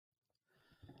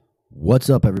What's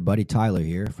up, everybody? Tyler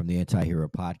here from the Anti-Hero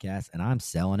Podcast, and I'm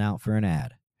selling out for an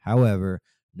ad. However,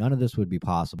 none of this would be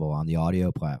possible on the audio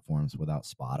platforms without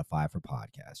Spotify for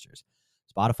Podcasters.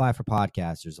 Spotify for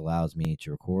Podcasters allows me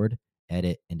to record,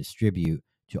 edit, and distribute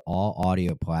to all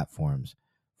audio platforms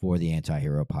for the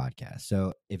Anti-Hero Podcast.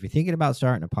 So if you're thinking about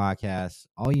starting a podcast,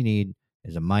 all you need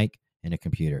is a mic and a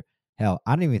computer. Hell,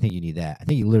 I don't even think you need that. I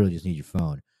think you literally just need your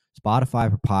phone.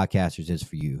 Spotify for Podcasters is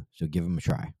for you, so give them a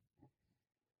try.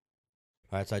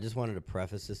 All right, so I just wanted to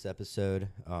preface this episode,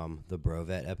 the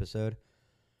Brovet episode.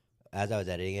 As I was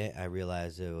editing it, I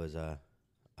realized it was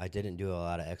I didn't do a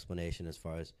lot of explanation as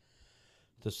far as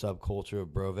the subculture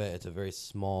of Brovet. It's a very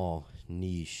small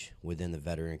niche within the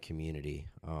veteran community.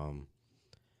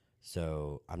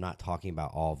 So I'm not talking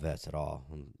about all vets at all.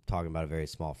 I'm talking about a very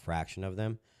small fraction of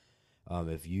them.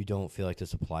 If you don't feel like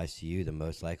this applies to you, then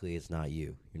most likely it's not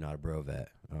you. You're not a Brovet.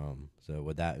 So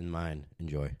with that in mind,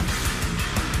 enjoy.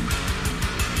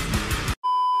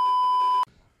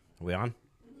 Are we on?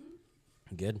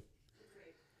 Mm-hmm. Good?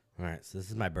 Great. All right, so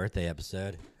this is my birthday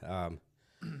episode.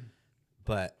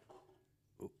 But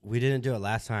we didn't do it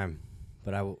last time.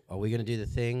 But are we going to do the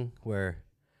thing where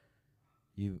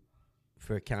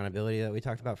for accountability that we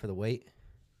talked about for the weight?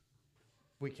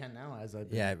 We can now, as I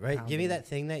Yeah, right. Give me that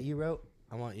thing that you wrote.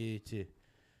 I want you to.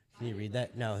 Can you read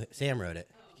that? No, Sam wrote it.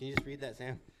 Can you just read that,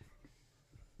 Sam?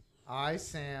 I,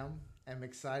 Sam, am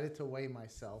excited to weigh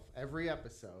myself every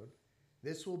episode.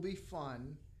 This will be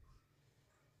fun.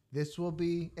 This will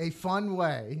be a fun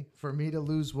way for me to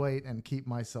lose weight and keep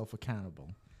myself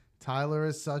accountable. Tyler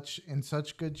is in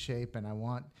such good shape, and I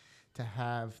want to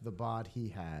have the bod he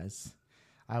has.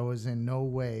 I was in no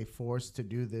way forced to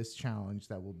do this challenge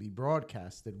that will be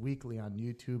broadcasted weekly on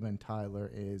YouTube, and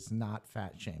Tyler is not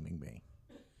fat shaming me.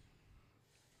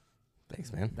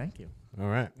 Thanks, man. Thank you. All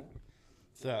right.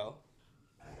 So,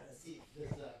 I gotta see if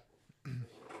this. It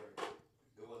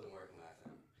wasn't working last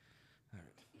time. All right.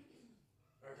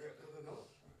 Go.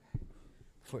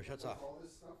 Before it shuts off. All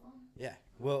this stuff on? Yeah.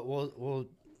 We'll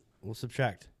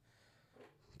subtract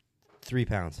 3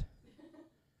 pounds.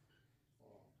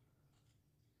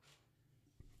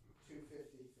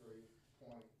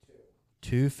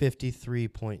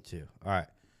 253.2. All right.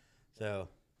 So,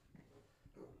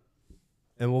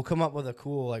 and we'll come up with a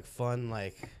cool, fun,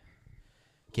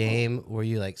 game where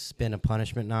you, spin a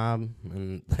punishment knob.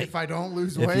 And If I don't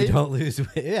lose weight? If you don't lose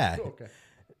weight, yeah. Okay.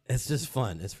 It's just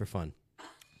fun. It's for fun.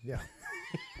 Yeah.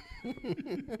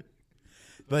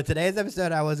 But today's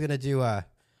episode, I was going to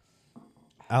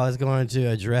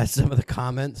address some of the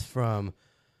comments from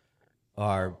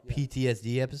our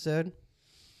PTSD episode.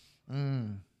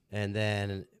 And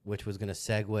then, which was going to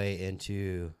segue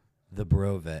into the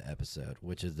Brovet episode,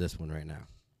 which is this one right now.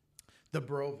 The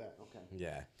Brovet. Okay.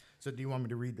 Yeah. So do you want me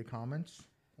to read the comments?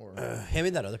 Or Hand me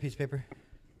that other piece of paper.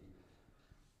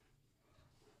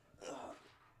 All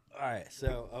right.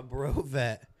 So a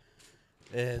Brovet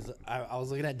is, I was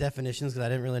looking at definitions because I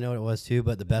didn't really know what it was too,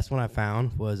 but the best one I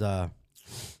found was the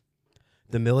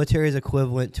military's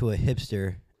equivalent to a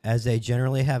hipster, as they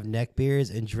generally have neck beards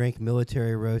and drink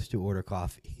military roast to order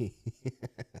coffee.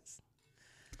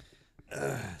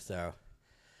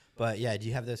 But yeah, do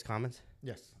you have those comments?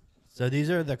 yes. So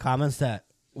these are the comments that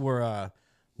were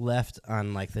left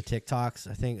on the TikToks.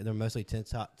 I think they're mostly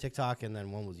TikTok, and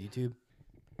then one was YouTube.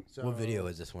 So What video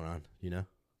is this one on? You know?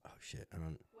 Oh shit, I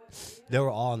don't. They were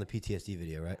all on the PTSD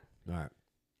video, right? All right.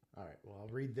 All right. Well, I'll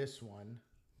read this one.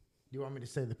 Do you want me to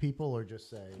say the people or just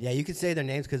say? Yeah, you could say their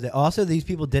names because also these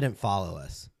people didn't follow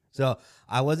us. So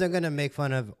I wasn't gonna make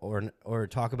fun of or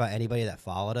talk about anybody that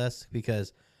followed us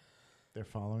because They're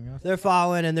following us? they're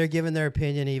following and they're giving their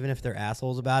opinion even if they're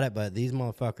assholes about it. But these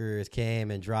motherfuckers came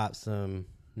and dropped some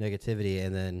negativity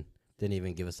and then didn't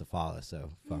even give us a follow. So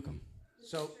fuck them.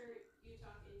 So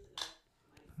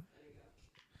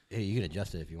Hey, you can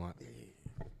adjust it if you want.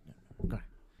 okay.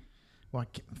 Well,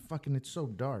 it's so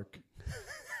dark.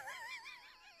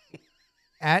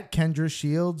 At Kendra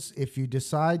Shields, if you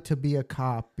decide to be a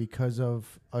cop because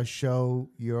of a show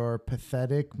you're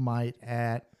pathetic, might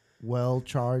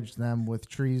charge them with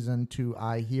treason to,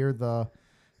 I hear the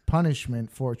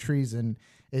punishment for treason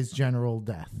is general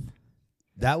death.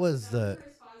 That was the.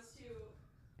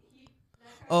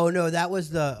 Oh no, that was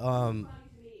the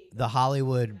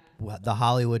Hollywood. The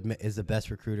Hollywood is the best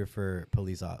recruiter for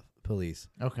police.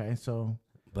 Okay, so.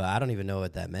 But I don't even know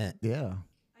what that meant. Yeah.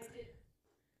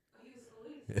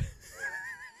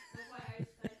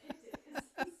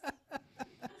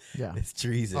 Yeah. It's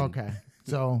treason. Okay.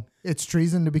 So it's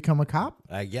treason to become a cop?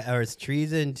 Or it's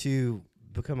treason to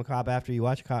become a cop after you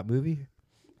watch a cop movie.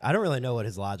 I don't really know what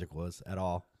his logic was at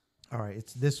all. All right.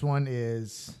 This one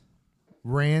is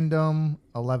Random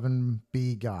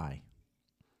 11B guy.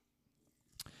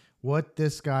 What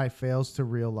this guy fails to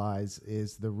realize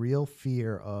is the real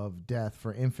fear of death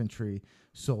for infantry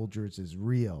soldiers is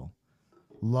real.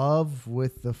 Love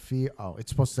with the fear. Oh,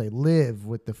 it's supposed to say live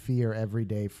with the fear every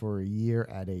day for a year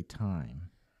at a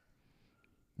time.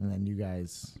 And then you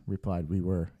guys replied, we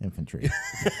were infantry.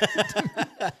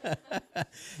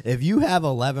 If you have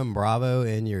 11 Bravo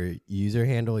in your user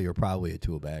handle, you're probably a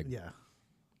tool bag. Yeah.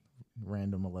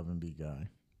 Random 11B guy.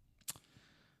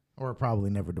 Or probably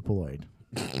never deployed.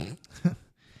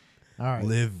 All right.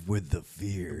 Live with the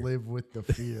fear. Live with the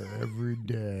fear every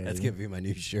day. That's going to be my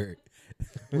new shirt.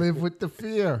 Live with the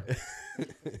fear.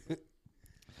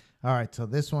 All right. So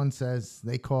this one says,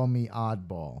 they call me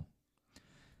oddball.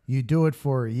 You do it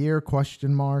for a year, ?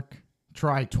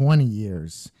 Try 20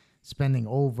 years. Spending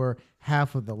over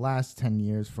half of the last 10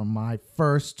 years from my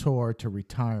first tour to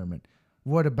retirement.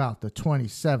 What about the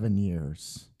 27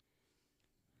 years?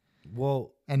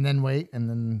 Well, And then wait, and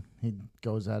then he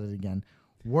goes at it again.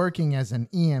 Working as an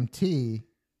EMT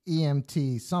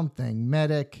something,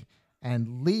 medic,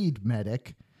 and lead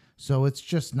medic. So it's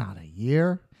just not a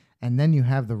year. And then you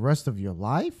have the rest of your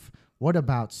life? What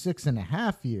about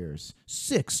 6.5 years?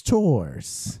 6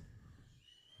 tours.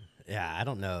 yeah, I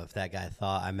don't know if that guy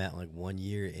thought I meant like 1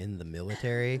 year in the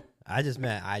military. I just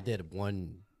meant I did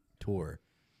one tour.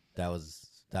 That was,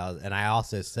 and I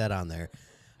also said on there,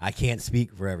 I can't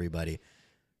speak for everybody,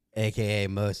 AKA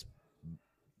most,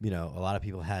 a lot of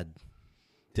people had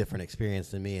different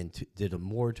experience than me and did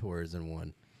more tours than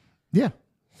one. Yeah.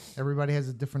 Everybody has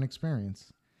a different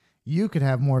experience. You could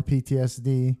have more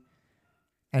PTSD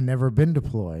and never been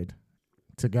deployed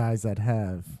to guys that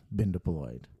have been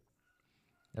deployed.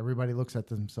 Everybody looks at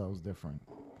themselves different.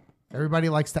 Everybody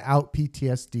likes to out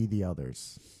PTSD the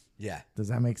others. Yeah. Does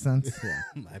that make sense? Yeah.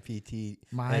 My PT.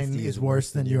 Mine is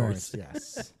worse than yours.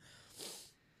 Yes.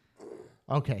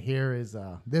 Okay, here is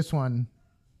this one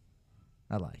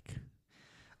I like.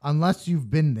 Unless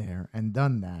you've been there and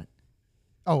done that.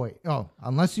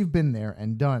 Unless you've been there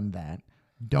and done that,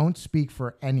 don't speak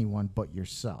for anyone but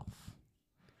yourself.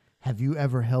 Have you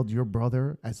ever held your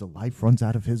brother as the life runs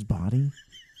out of his body?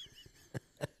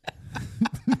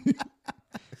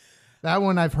 That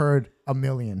one I've heard a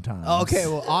million times. Okay,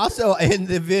 well, also in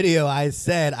the video, I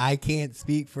said I can't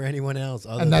speak for anyone else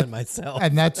other than myself.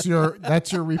 And that's your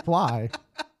reply.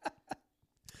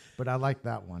 But I like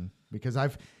that one because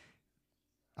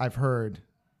I've heard.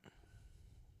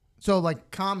 So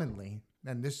like commonly,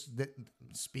 and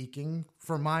speaking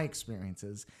from my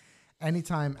experiences,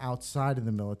 anytime outside of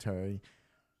the military,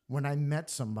 when I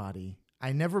met somebody,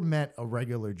 I never met a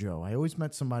regular Joe. I always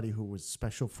met somebody who was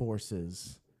special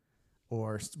forces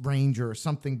or ranger or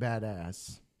something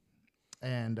badass.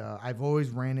 And I've always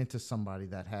ran into somebody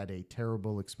that had a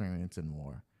terrible experience in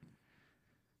war.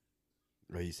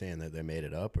 Are you saying that they made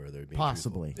it up or they're being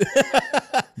possibly?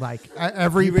 Like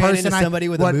every you ran person into somebody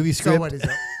with a movie script. So what is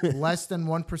it? Less than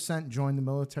 1% join the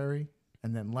military,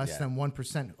 and then less than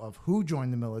 1% of who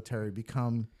join the military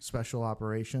become special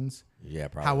operations. Yeah,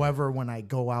 probably. However, when I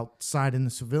go outside in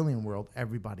the civilian world,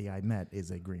 everybody I met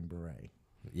is a Green Beret.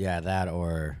 Yeah, that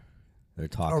or they're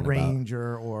talking a about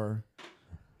ranger or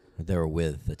they were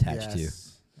with attached to.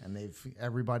 And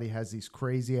everybody has these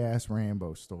crazy ass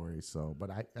Rambo stories. So, but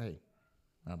I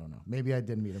don't know. Maybe I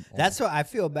did meet him. That's what I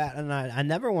feel bad, and I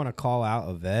never want to call out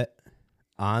a vet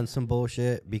on some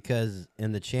bullshit because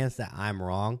in the chance that I'm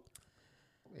wrong,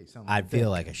 I'd feel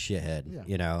like a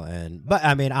shithead, but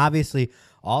I mean, obviously,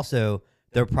 also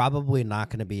they're probably not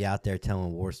going to be out there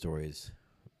telling war stories,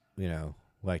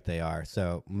 like they are.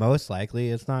 So most likely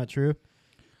it's not true,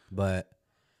 but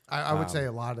I would say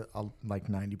a lot of like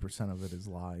 90% of it is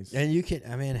lies. And you can,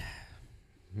 I mean,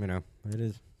 it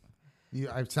is.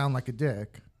 I sound like a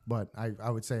dick, but I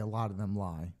would say a lot of them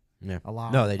lie. Yeah, a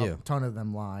lot. No, they do. A ton of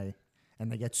them lie.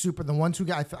 And they get the ones who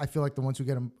get, I feel like the ones who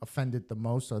get offended the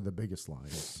most are the biggest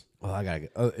liars. Well, I gotta go.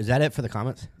 Oh, is that it for the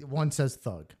comments? One says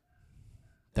thug.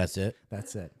 That's it?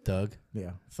 That's it. Thug?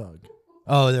 Yeah, thug.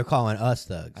 Oh, they're calling us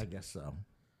thugs. I guess so.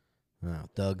 Oh,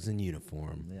 thugs in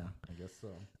uniform. Yeah, I guess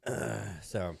so.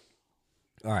 So,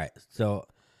 all right. So,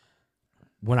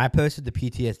 when I posted the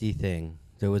PTSD thing,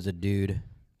 there was a dude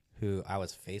who I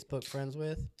was Facebook friends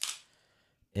with,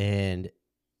 and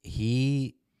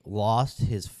he lost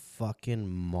his fucking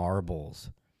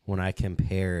marbles when I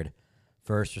compared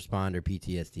first responder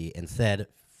PTSD and said,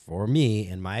 for me,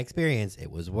 in my experience,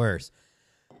 it was worse.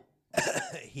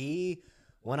 He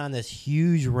went on this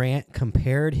huge rant,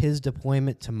 compared his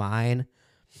deployment to mine,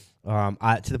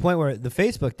 to the point where the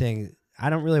Facebook thing,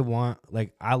 I don't really want,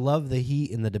 I love the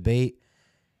heat and the debate,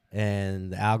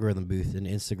 and the algorithm boost in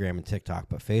Instagram and TikTok,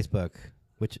 but Facebook,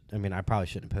 which I mean, I probably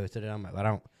shouldn't have posted it on.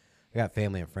 I got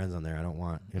family and friends on there. I don't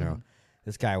want,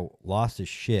 this guy lost his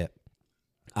shit.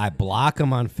 I block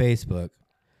him on Facebook,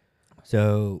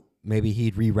 so maybe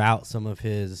he'd reroute some of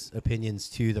his opinions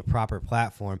to the proper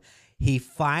platform. He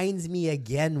finds me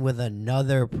again with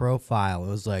another profile. It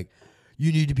was like,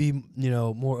 you need to be,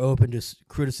 more open to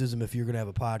criticism if you're going to have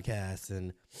a podcast.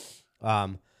 And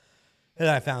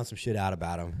I found some shit out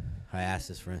about him. I asked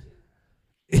his friend.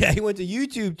 Yeah, he went to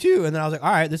YouTube too. And then I was like,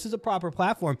 all right, this is a proper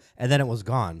platform. And then it was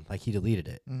gone. Like, he deleted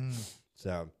it.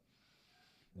 So,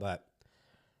 but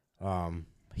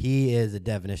he is a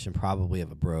definition probably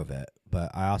of a bro vet.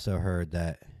 But I also heard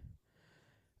that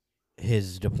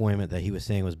his deployment that he was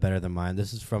saying was better than mine.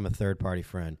 This is from a third-party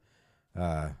friend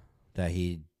that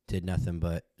he did nothing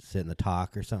but sit in the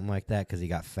talk or something like that because he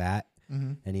got fat.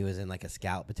 And he was in like a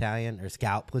scout battalion or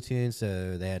scout platoon,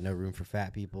 so they had no room for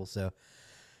fat people. So,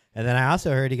 and then I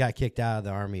also heard he got kicked out of the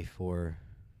army for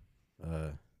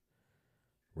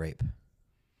rape.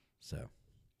 So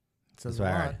that's why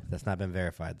I heard. That's not been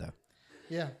verified though.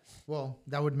 Yeah, well,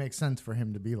 that would make sense for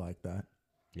him to be like that.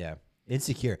 Yeah,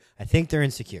 insecure. I think they're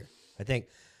insecure. I think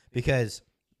because,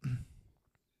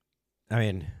 I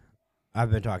mean,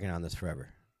 I've been talking on this forever.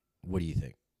 What do you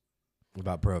think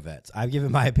about bro vets? I've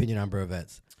given my opinion on bro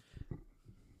vets.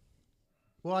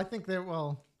 Well, I think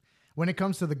when it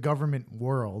comes to the government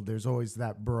world, there's always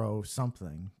that bro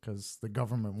something because the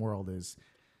government world is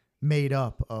made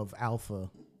up of alpha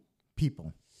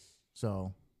people.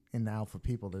 So in the alpha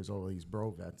people, there's all these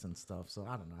bro vets and stuff. So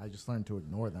I don't know. I just learned to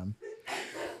ignore them.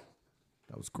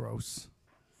 That was gross.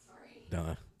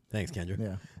 Sorry. Thanks, Kendra.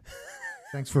 Yeah.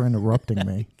 Thanks for interrupting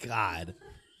me. God.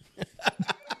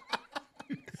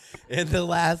 In the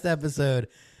last episode,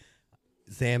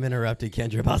 Sam interrupted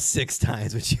Kendra about 6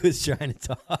 times when she was trying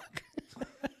to talk.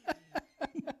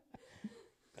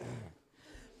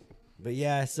 But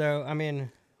yeah, so, I mean,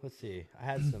 let's see. I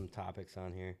had some topics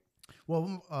on here.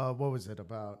 Well, what was it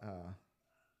about?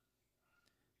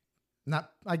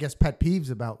 Not, I guess, pet peeves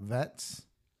about vets.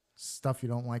 Stuff you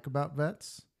don't like about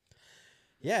vets.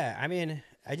 Yeah, I mean,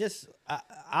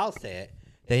 I'll say it.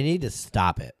 They need to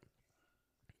stop it.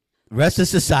 The rest of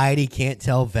society can't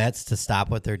tell vets to stop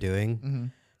what they're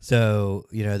doing. So,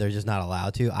 they're just not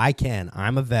allowed to. I can.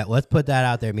 I'm a vet. Let's put that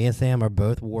out there. Me and Sam are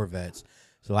both war vets.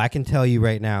 So I can tell you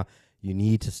right now, you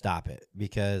need to stop it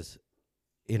because,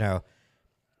 you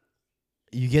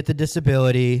get the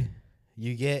disability,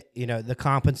 you get, the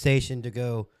compensation to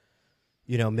go,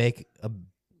 make a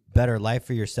better life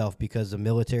for yourself because the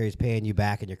military is paying you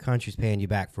back and your country's paying you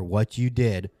back for what you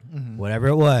did, whatever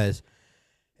it was.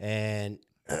 And,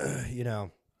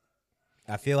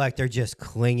 I feel like they're just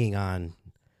clinging on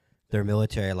their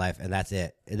military life and that's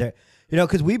it.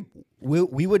 Because we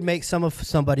would make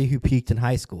somebody who peaked in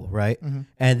high school, right?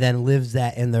 And then lives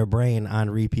that in their brain on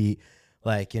repeat,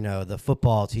 like, the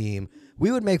football team.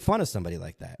 We would make fun of somebody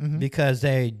like that because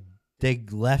they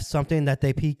left something that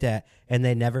they peaked at and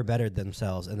they never bettered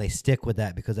themselves and they stick with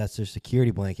that because that's their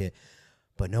security blanket.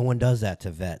 But no one does that to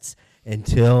vets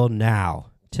until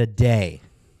now. Today,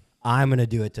 I'm going to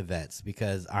do it to vets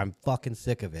because I'm fucking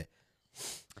sick of it.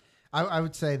 I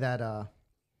would say that,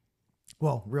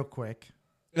 real quick.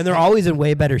 And they're always in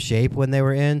way better shape when they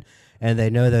were in, and they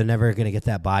know they're never going to get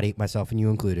that body, myself and you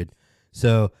included.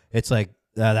 So it's like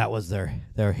that was their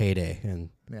heyday. And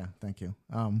yeah, thank you.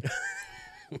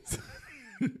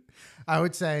 I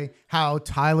would say how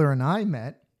Tyler and I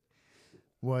met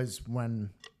was when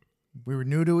we were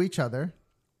new to each other,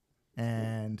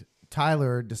 and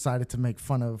Tyler decided to make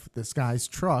fun of this guy's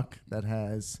truck that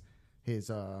has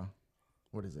his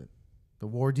what is it? The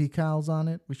war decals on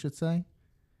it, we should say.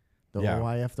 The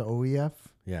OIF, the OEF.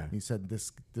 Yeah. He said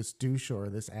this douche or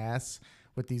this ass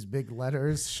with these big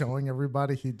letters showing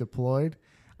everybody he deployed.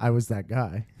 I was that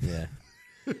guy. Yeah.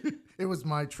 It was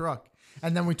my truck.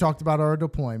 And then we talked about our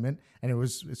deployment, and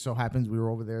it so happens we were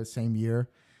over there the same year,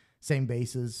 same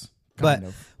bases. But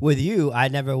with you, I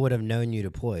never would have known you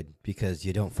deployed because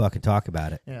you don't fucking talk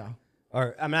about it. Yeah.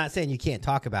 Or I'm not saying you can't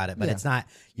talk about it, but it's not,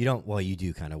 you don't, well, you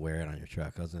do kind of wear it on your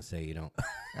truck. I was going to say you don't.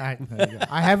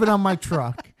 I have it on my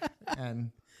truck,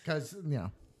 and because,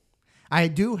 I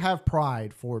do have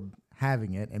pride for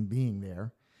having it and being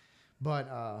there.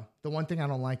 But the one thing I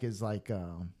don't like is like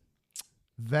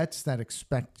vets that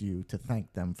expect you to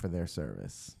thank them for their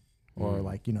service. Or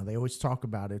like, they always talk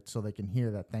about it so they can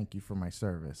hear that thank you for my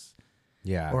service.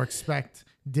 Yeah. Or expect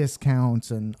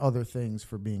discounts and other things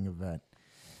for being a vet.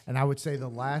 And I would say the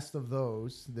last of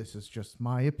those, this is just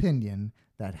my opinion,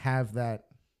 that have that,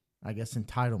 I guess,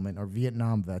 entitlement are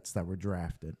Vietnam vets that were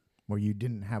drafted where you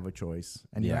didn't have a choice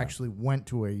and you Yeah. actually went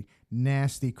to a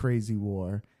nasty, crazy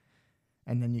war,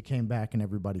 and then you came back and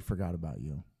everybody forgot about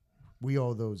you. We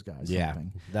owe those guys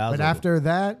something. That was But after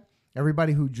that,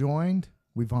 everybody who joined,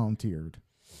 we volunteered.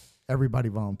 Everybody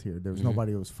volunteered. There was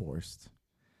nobody who was forced.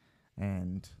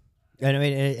 And I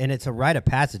mean, and it's a rite of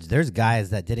passage. There's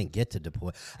guys that didn't get to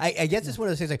deploy. I guess it's one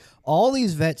of those things. Like all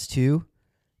these vets too,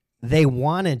 they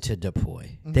wanted to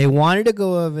deploy. They wanted to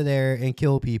go over there and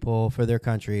kill people for their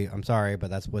country. I'm sorry,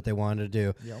 but that's what they wanted to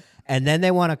do. Yep. And then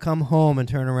they want to come home and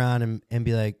turn around and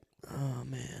be like, "Oh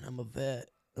man, I'm a vet.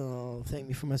 Oh, thank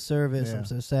me for my service. Yeah. I'm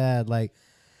so sad." Like,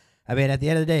 I mean, at the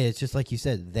end of the day, it's just like you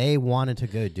said. They wanted to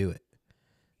go do it.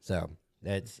 So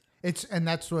that's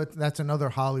another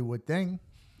Hollywood thing.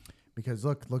 Because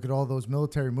look at all those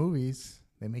military movies.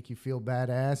 They make you feel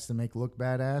badass. They make you look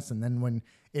badass. And then when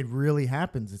it really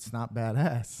happens, it's not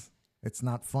badass. It's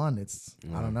not fun.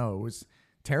 I don't know. It was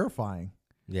terrifying.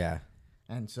 yeah.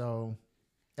 And so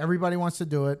everybody wants to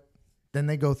do it. Then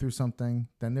they go through something.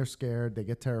 Then they're scared. They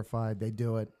get terrified. They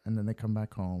do it. And then they come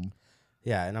back home.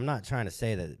 Yeah, and I'm not trying to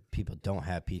say that people don't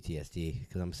have PTSD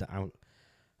because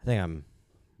I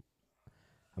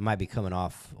might be coming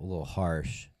off a little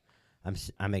harsh.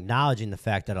 I'm acknowledging the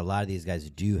fact that a lot of these guys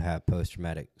do have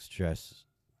post-traumatic stress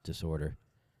disorder,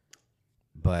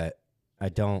 but I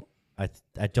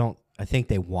think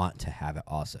they want to have it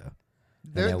also.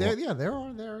 There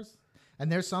are.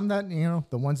 And there's some that,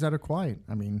 the ones that are quiet.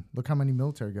 I mean, look how many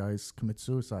military guys commit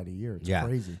suicide a year. It's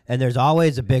crazy. And there's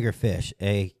always a bigger fish,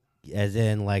 as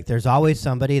in like there's always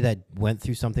somebody that went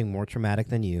through something more traumatic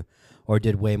than you or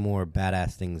did way more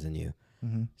badass things than you.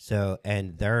 Mm-hmm. So,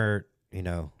 and they're,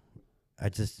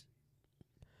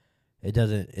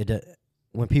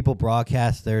 when people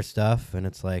broadcast their stuff and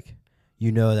it's like,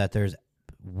 that there's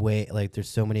there's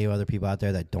so many other people out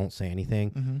there that don't say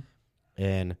anything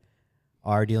and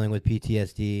are dealing with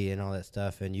PTSD and all that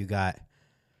stuff. And you got,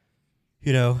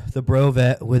 the bro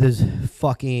vet with his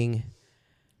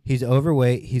he's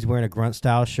overweight. He's wearing a grunt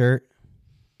style shirt.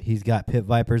 He's got pit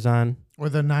vipers on. Or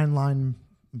the 9-line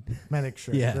medic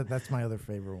shirt. Yeah. That's my other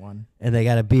favorite one. And they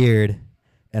got a beard.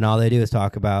 And all they do is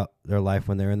talk about their life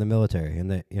when they're in the military.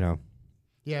 And they,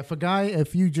 Yeah,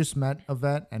 if you just met a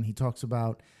vet and he talks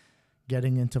about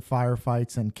getting into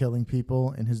firefights and killing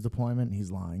people in his deployment,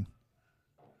 he's lying.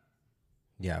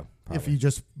 Yeah. If you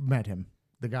just met him.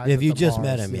 The guys If at you the just bars,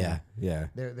 met him, yeah.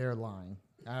 They're lying.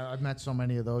 I've met so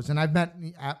many of those. And I've met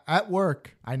at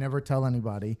work, I never tell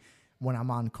anybody when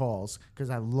I'm on calls because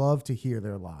I love to hear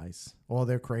their lies, all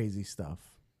their crazy stuff.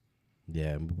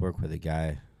 Yeah, we work with a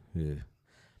guy who...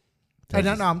 I'm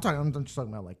just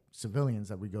talking about like civilians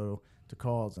that we go to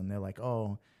calls and they're like,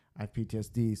 "Oh, I have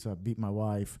PTSD, so I beat my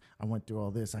wife. I went through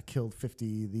all this. I killed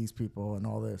 50 of these people and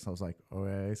all this." I was like,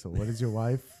 "Okay, so what does your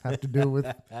wife have to do with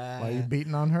why you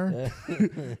beating on her?"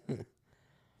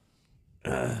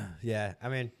 Yeah, I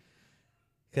mean,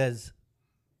 because...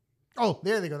 Oh,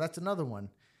 there they go. That's another one.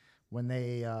 When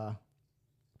they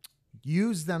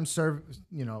use their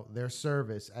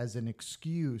service as an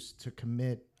excuse to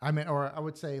commit. Or I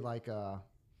would say like, I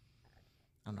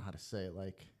don't know how to say it.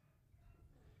 Like,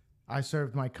 I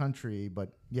served my country,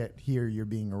 but yet here you're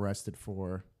being arrested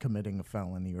for committing a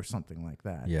felony or something like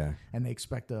that. Yeah. And they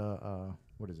expect a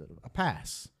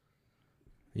pass.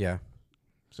 Yeah.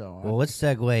 So Well, let's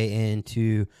segue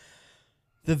into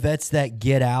the vets that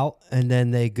get out and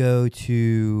then they go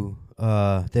to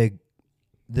the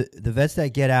vets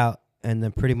that get out and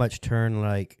then pretty much turn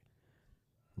like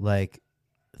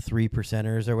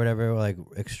 3%ers or whatever, like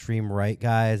extreme right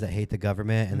guys that hate the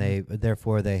government and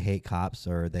therefore they hate cops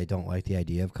or they don't like the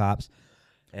idea of cops.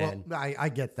 And well, I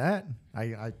get that.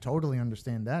 I totally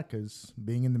understand that because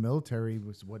being in the military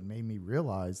was what made me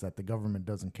realize that the government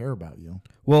doesn't care about you.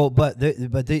 well, but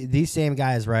these same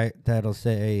guys, right, that'll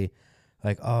say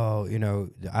like, oh,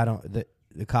 the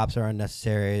cops are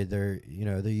unnecessary. Their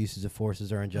uses of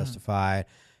forces are unjustified.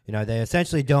 They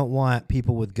essentially don't want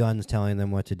people with guns telling them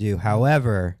what to do.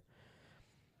 However,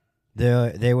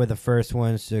 they were the first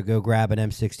ones to go grab an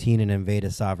M16 and invade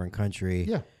a sovereign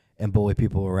country and bully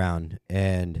people around,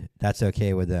 and that's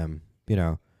okay with them.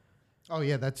 Oh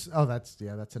yeah, that's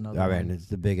another. I one. mean, it's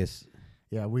the biggest.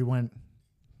 Yeah,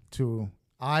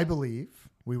 I believe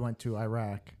we went to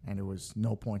Iraq, and there was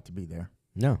no point to be there.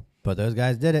 No, but those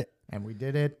guys did it. And we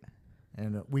did it,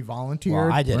 and we volunteered.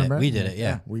 Well, I did remember? it. We did it,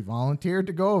 yeah. We volunteered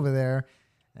to go over there,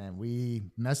 and we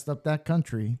messed up that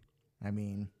country. I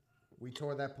mean, we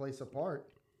tore that place apart.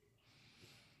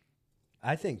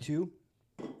 I think too,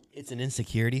 it's an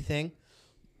insecurity thing.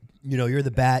 You're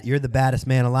the baddest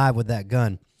man alive with that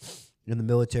gun. In the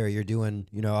military, you're doing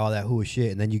all that hooey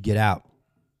shit, and then you get out,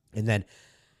 and then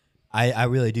I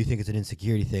really do think it's an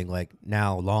insecurity thing. Like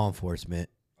now, law enforcement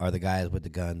are the guys with the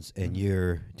guns, and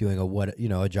you're doing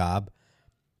a job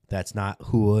that's not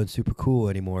cool and super cool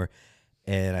anymore.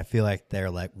 And I feel like they're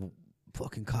like,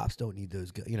 fucking cops don't need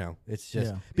those guns. It's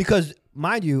just because,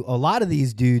 mind you, a lot of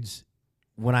these dudes,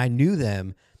 when I knew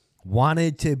them,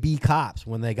 wanted to be cops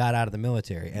when they got out of the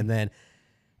military, and then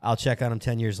I'll check on them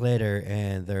 10 years later,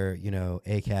 and they're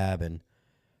ACAB and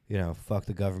fuck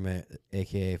the government,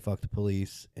 aka fuck the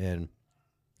police. And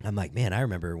I'm like, man, I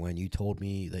remember when you told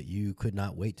me that you could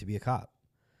not wait to be a cop.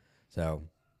 So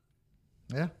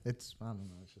yeah, I don't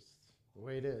know, it's just the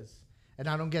way it is. And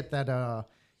I don't get that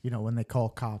when they call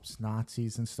cops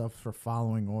Nazis and stuff for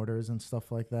following orders and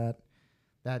stuff like that,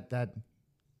 that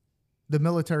the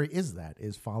military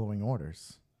is following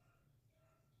orders.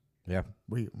 Yeah.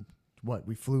 We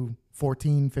flew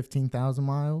 15,000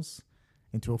 miles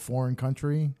into a foreign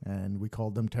country, and we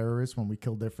called them terrorists when we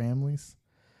killed their families.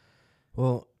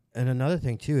 Well, and another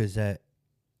thing too is that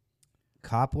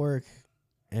cop work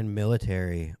and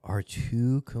military are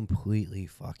two completely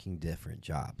fucking different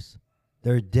jobs.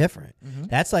 They're different. Mm-hmm.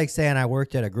 That's like saying I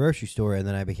worked at a grocery store and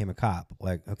then I became a cop.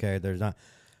 Like, okay,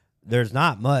 there's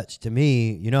not much to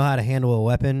me. You know how to handle a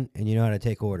weapon and you know how to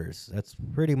take orders. That's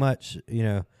pretty much,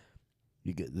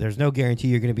 there's no guarantee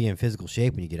you're going to be in physical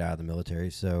shape when you get out of the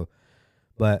military. So,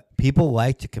 but people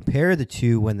like to compare the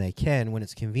two when they can, when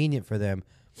it's convenient for them,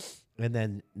 and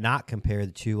then not compare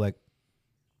the two. Like,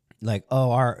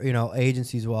 our,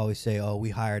 agencies will always say, oh, we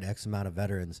hired X amount of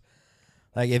veterans.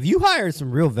 Like, if you hired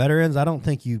some real veterans, I don't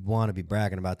think you'd want to be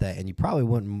bragging about that. And you probably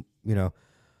wouldn't, you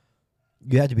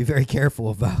have to be very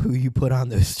careful about who you put on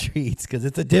those streets because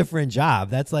it's a different job.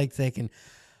 That's like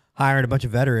hiring a bunch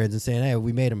of veterans and saying, hey,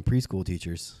 we made them preschool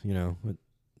teachers,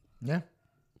 Yeah.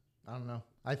 I don't know.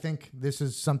 I think this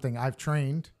is something I've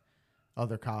trained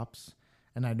other cops,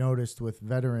 and I noticed with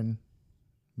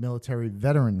military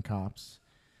veteran cops,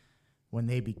 when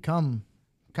they become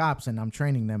cops and I'm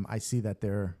training them, I see that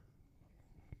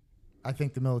I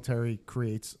think the military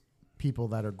creates people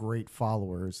that are great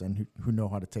followers and who know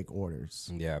how to take orders.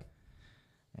 Yeah.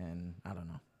 And I don't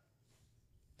know.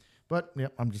 But, yeah,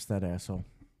 I'm just that asshole.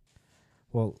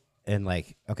 Well, and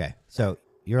okay, so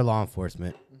you're law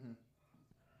enforcement. Mm-hmm.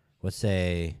 Let's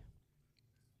say,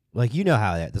 how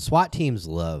the SWAT teams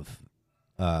love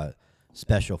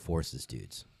special forces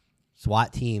dudes.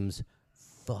 SWAT teams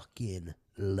fucking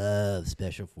love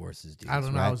special forces dudes. I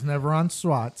don't know. Right? I was never on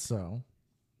SWAT, so.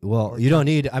 Well, you don't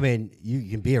need. I mean, you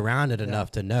can be around it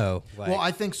enough to know. Well,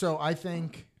 I think so. I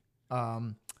think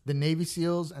the Navy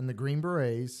SEALs and the Green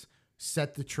Berets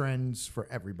set the trends for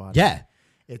everybody. Yeah.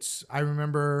 I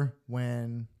remember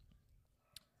when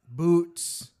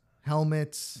boots,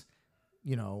 helmets,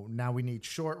 now we need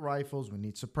short rifles, we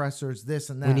need suppressors, this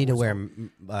and that. We need to wear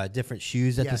different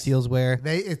shoes that the SEALs wear.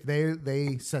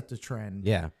 They set the trend.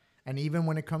 Yeah. And even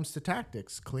when it comes to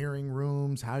tactics, clearing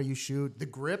rooms, how you shoot, the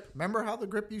grip. Remember how the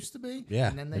grip used to be? Yeah.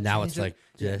 And, then and now it's like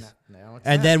this. Now it's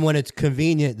and then when it's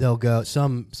convenient, they'll go,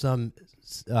 some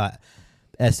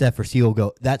SF or SEAL will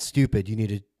go, that's stupid. You need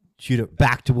to shoot it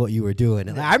back to what you were doing.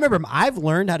 And I remember I've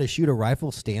learned how to shoot a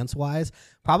rifle stance-wise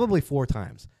probably 4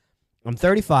 times. I'm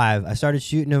 35. I started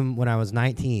shooting them when I was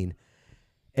 19.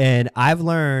 And I've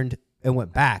learned and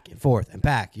went back and forth and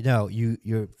back.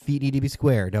 Your feet need to be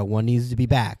square. No, one needs to be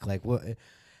back. Like what?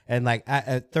 And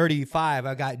at 35,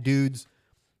 I got dudes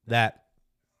that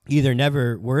either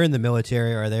never were in the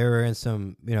military or they were in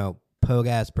some pogue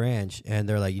ass branch, and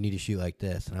they're like, you need to shoot like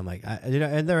this. And I'm like,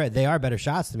 and they are better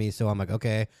shots than me. So I'm like,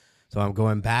 okay. So I'm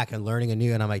going back and learning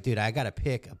anew, and I'm like, dude, I got to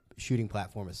pick a shooting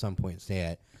platform at some point and stay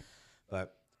at.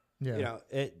 But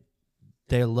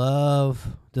they love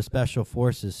the special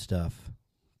forces stuff.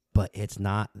 But it's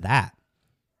not that.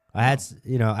 I had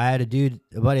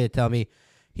a buddy tell me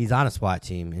he's on a SWAT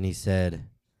team, and he said,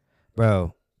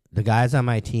 bro, the guys on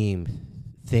my team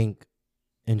think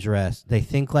and dress. They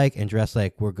think like and dress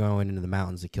like we're going into the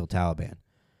mountains to kill Taliban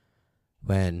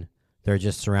when they're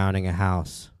just surrounding a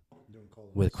house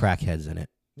with crackheads in it.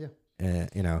 Yeah.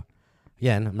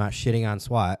 Again, I'm not shitting on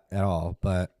SWAT at all,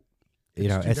 but,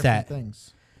 it's that.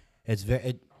 Things. It's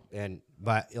very,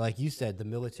 but like you said, the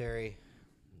military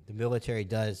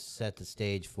does set the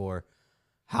stage for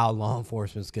how law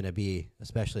enforcement is going to be,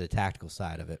 especially the tactical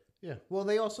side of it. Yeah. Well,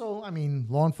 they also,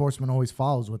 law enforcement always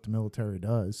follows what the military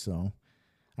does. So,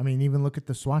 even look at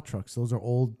the SWAT trucks. Those are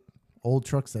old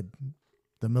trucks that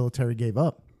the military gave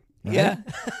up. Right? Yeah.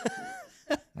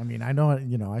 I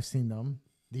know, I've seen them,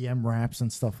 the MRAPs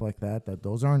and stuff like that,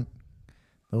 those are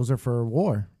for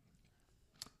war.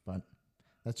 But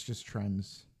that's just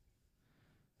trends.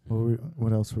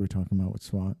 What else were we talking about with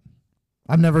SWAT?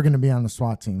 I'm never going to be on the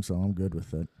SWAT team, so I'm good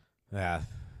with it. Yeah.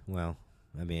 Well,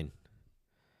 I mean,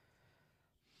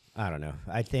 I don't know.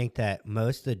 I think that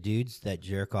most of the dudes that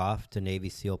jerk off to Navy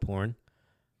SEAL porn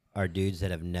are dudes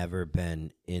that have never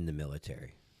been in the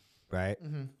military, right?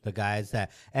 Mm-hmm. The guys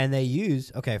that, and they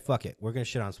use, okay, fuck it. We're going to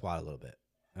shit on SWAT a little bit.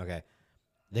 Okay.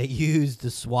 They use the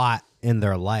SWAT in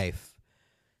their life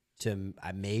to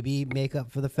maybe make up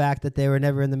for the fact that they were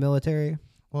never in the military.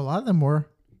 Well, a lot of them were.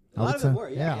 A lot of them were,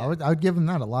 yeah. I would give them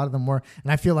that. A lot of them were.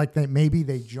 And I feel like maybe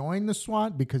they joined the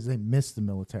SWAT because they missed the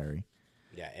military.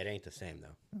 Yeah, it ain't the same,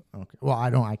 though. Okay. Well,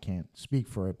 I can't speak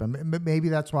for it, but maybe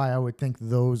that's why I would think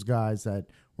those guys that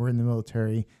were in the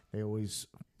military, they always,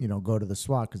 go to the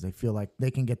SWAT because they feel like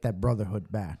they can get that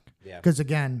brotherhood back. Yeah. Because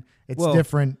again, it's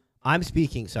different. I'm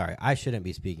speaking, sorry, I shouldn't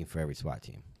be speaking for every SWAT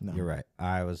team. No. You're right.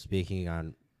 I was speaking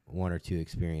on one or two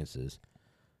experiences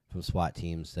from SWAT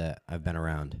teams that I've been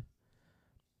around.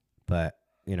 But,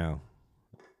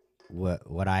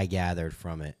 what I gathered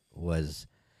from it was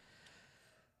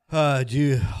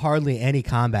hardly any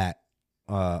combat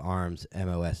arms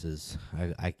MOSs.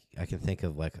 I can think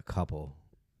of like a couple.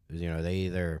 They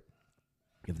either,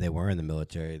 if they were in the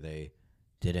military, they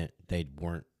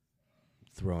weren't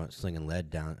slinging lead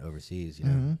down overseas,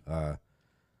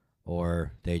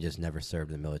 or they just never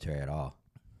served in the military at all.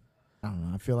 I don't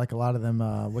know. I feel like a lot of them.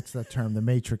 What's that term? The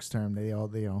Matrix term. They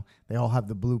all have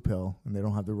the blue pill and they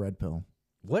don't have the red pill.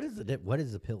 What is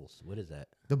the pills? What is that?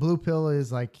 The blue pill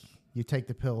is like you take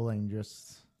the pill and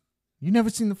you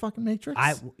never seen the fucking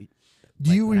Matrix?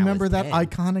 Do you remember that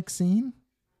iconic scene?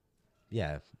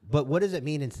 Yeah, but what does it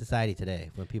mean in society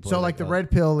today when people? So like the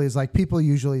red pill is like people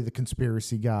usually the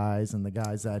conspiracy guys and the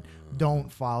guys that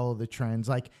don't follow the trends.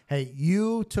 Like, hey,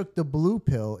 you took the blue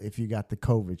pill if you got the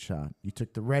COVID shot. You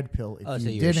took the red pill if so you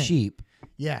you're didn't. A sheep.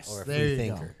 Yes, or a there free you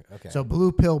thinker. go. Okay. So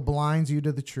blue pill blinds you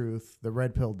to the truth. The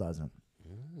red pill doesn't.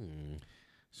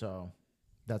 So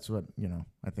that's what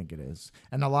I think it is.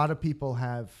 And a lot of people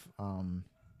have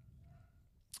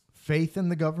faith in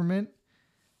the government.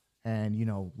 And,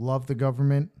 love the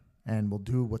government and will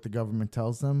do what the government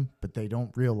tells them, but they don't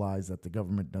realize that the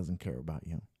government doesn't care about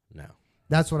you. No.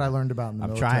 That's what I learned about in the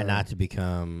military. I'm trying not to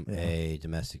become a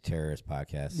domestic terrorist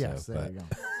podcast. Yes, there you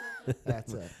go.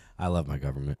 That's it. I love my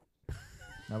government.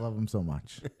 I love them so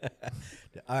much.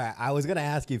 All right. I was going to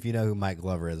ask you if you know who Mike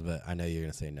Glover is, but I know you're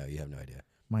going to say no. You have no idea.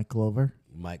 Mike Glover?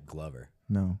 Mike Glover.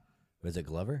 No. Was it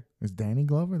Glover? Is Danny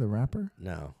Glover the rapper?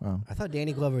 No. Oh. I thought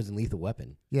Danny Glover was in Lethal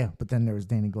Weapon. Yeah, but then there was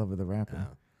Danny Glover the rapper.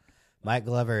 Oh. Mike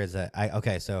Glover is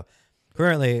okay, so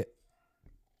currently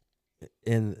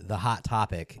in the hot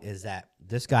topic is that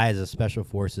this guy is a special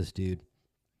forces dude.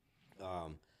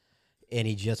 And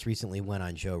he just recently went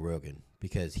on Joe Rogan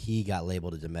because he got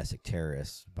labeled a domestic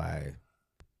terrorist by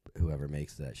whoever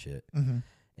makes that shit. Mm-hmm.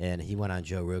 And he went on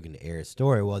Joe Rogan to air his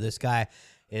story. Well, this guy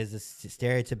is a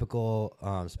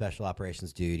stereotypical special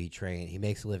operations dude. He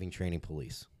makes a living training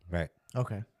police, right?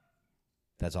 Okay.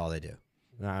 That's all they do.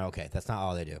 No, okay, that's not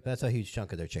all they do, but that's a huge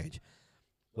chunk of their change.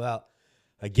 Well,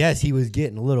 I guess he was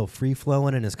getting a little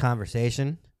free-flowing in his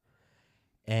conversation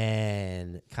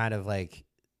and kind of like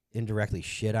indirectly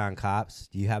shit on cops.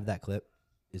 Do you have that clip?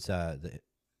 It's the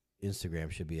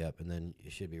Instagram should be up, and then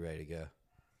you should be ready to go.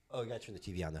 Oh, you got to turn the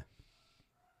TV on there.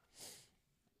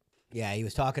 Yeah, he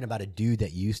was talking about a dude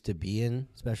that used to be in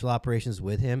special operations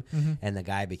with him, and the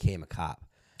guy became a cop.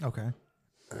 Okay.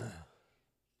 Your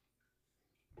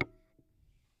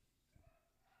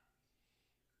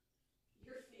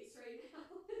face right now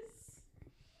is...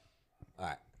 All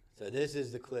right, so this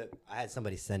is the clip. I had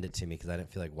somebody send it to me because I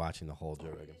didn't feel like watching the whole Joe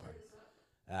Rogan part.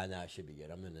 No, it should be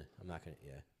good. I'm not gonna.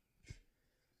 Yeah.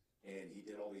 And he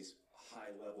did all these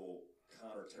high-level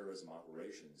counterterrorism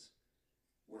operations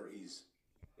where he's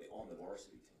on the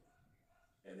varsity team.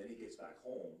 And then he gets back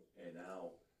home, and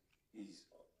now he's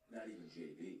not even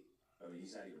JV. I mean,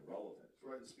 he's not even relevant. He's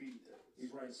riding speed tickets.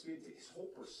 He's riding speed tickets. His whole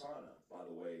persona, by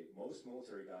the way, most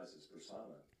military guys'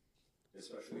 persona,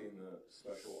 especially in the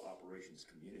special operations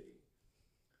community,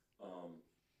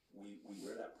 we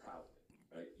wear that proudly,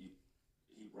 right? He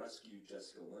rescued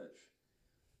Jessica Lynch,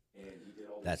 and he did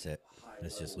all That's these it.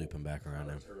 Let's just high-level loop him back around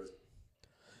now. counterterrorism.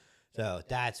 So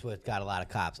that's what got a lot of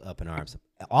cops up in arms.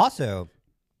 Also,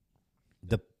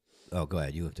 go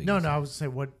ahead. You have to. No, I was going to say,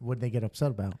 what would they get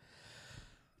upset about?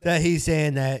 That he's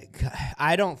saying that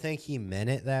I don't think he meant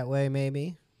it that way,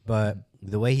 maybe, but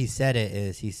the way he said it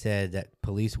is he said that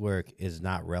police work is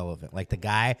not relevant. Like the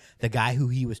guy who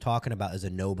he was talking about is a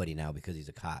nobody now because he's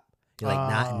a cop.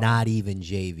 Like not even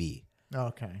JV.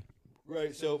 Okay.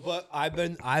 Right. So, but I've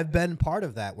been part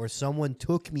of that where someone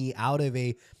took me out of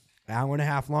a hour and a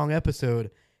half long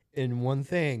episode in one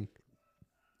thing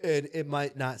And it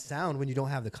might not sound when you don't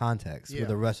have the context Yeah. with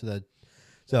the rest of the.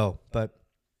 So, but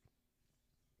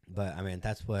I mean,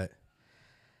 that's what.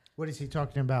 What is he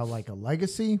talking about? Like a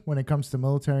legacy when it comes to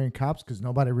military and cops? Because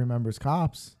nobody remembers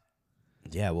cops.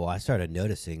 Yeah, well, I started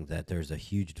noticing that there's a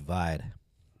huge divide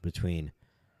between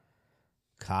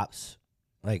cops,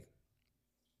 like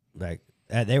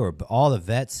they were all the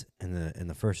vets and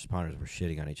the first responders were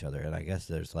shitting on each other, and I guess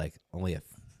there's like only a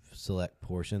select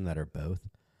portion that are both,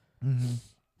 Mm-hmm.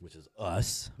 which is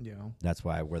us. Yeah. That's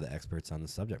why we're the experts on the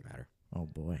subject matter. Oh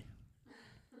boy.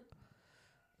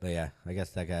 But yeah, I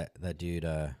guess that dude.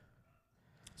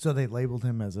 So they labeled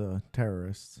him as a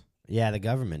terrorist. Yeah, the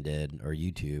government did, or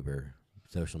YouTube, or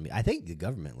social media. I think the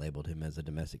government labeled him as a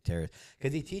domestic terrorist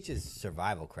because he teaches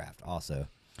survival craft also.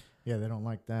 Yeah, they don't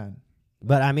like that.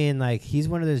 But I mean, like, he's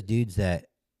one of those dudes that,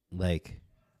 like,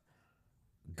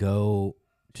 go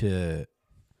to,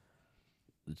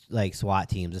 like, SWAT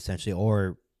teams, essentially,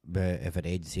 or if an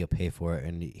agency will pay for it,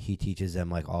 and he teaches them,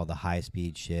 like, all the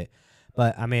high-speed shit.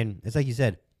 But, I mean, it's like you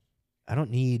said, I don't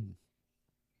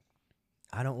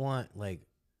want, like,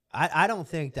 I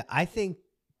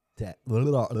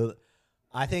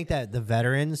think that the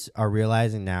veterans are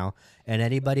realizing now, and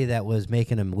anybody that was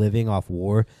making a living off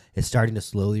war is starting to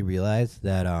slowly realize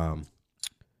that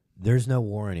there's no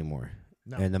war anymore,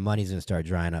 and the money's going to start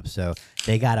drying up. So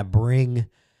they got to bring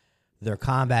their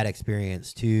combat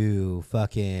experience to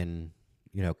fucking,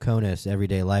 CONUS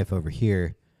everyday life over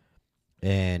here,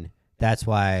 and that's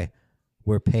why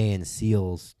we're paying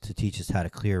SEALs to teach us how to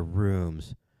clear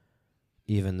rooms,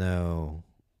 even though,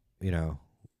 you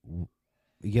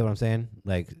get what I'm saying?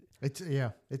 Like, It's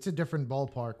a different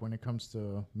ballpark when it comes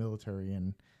to military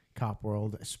and cop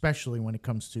world, especially when it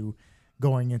comes to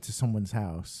going into someone's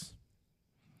house.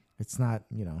 It's not,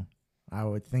 I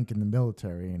would think in the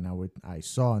military, and I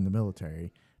saw in the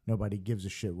military, nobody gives a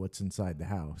shit what's inside the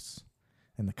house.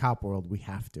 In the cop world, we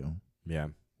have to. yeah.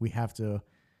 We have to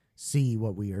see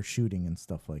what we are shooting and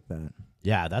stuff like that.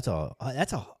 Yeah, that's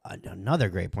another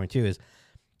great point too. Is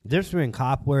the difference between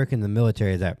cop work and the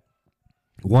military is that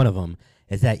one of them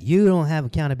is that you don't have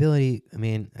accountability. I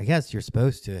mean, I guess you're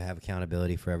supposed to have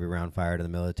accountability for every round fired in the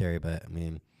military, but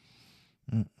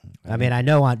I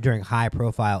know during high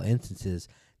profile instances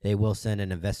they will send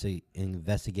an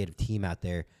investigative team out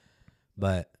there,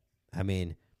 but I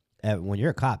mean, when you're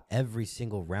a cop, every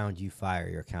single round you fire,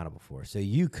 you're accountable for. So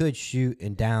you could shoot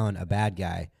and down a bad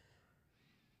guy.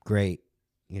 Great.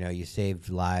 You saved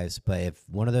lives. But if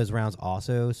one of those rounds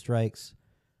also strikes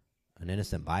an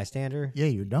innocent bystander, Yeah,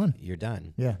 you're done. you're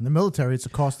done. Yeah, in the military, it's a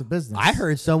cost of business. I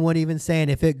heard someone even saying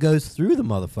if it goes through the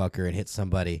motherfucker and hits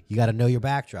somebody, you got to know your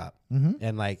backdrop. Mm-hmm.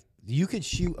 And, like, you could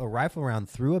shoot a rifle round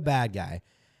through a bad guy,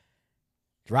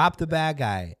 drop the bad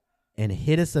guy, and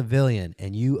hit a civilian,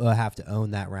 and you have to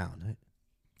own that round.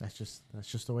 That's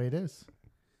just the way it is.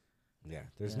 Yeah,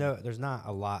 there's not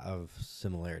a lot of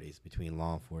similarities between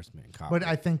law enforcement and cop. But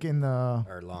I think in the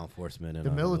law enforcement and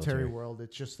the military world,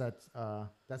 it's just that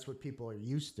that's what people are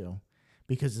used to,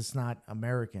 because it's not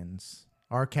Americans.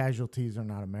 Our casualties are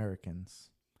not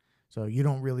Americans, so you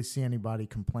don't really see anybody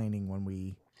complaining when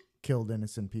we killed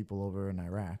innocent people over in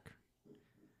Iraq.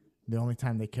 The only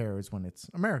time they care is when it's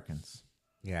Americans.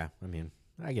 Yeah, I mean,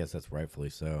 I guess that's rightfully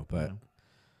so, but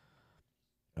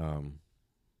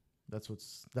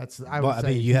I would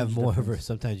say you have huge more difference.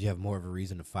 sometimes you have more of a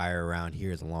reason to fire around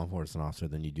here as a law enforcement officer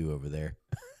than you do over there.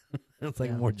 It's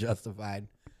like more justified.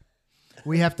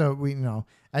 We have to,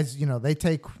 they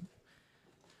take,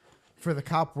 for the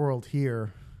cop world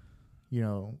here,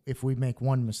 if we make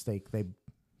one mistake,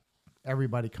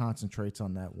 everybody concentrates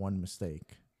on that one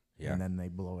mistake, Yeah. and then they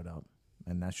blow it up,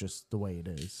 and that's just the way it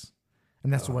is,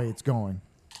 and that's the way it's going.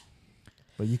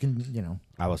 But you can,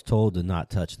 I was told to not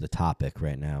touch the topic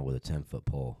right now with a 10-foot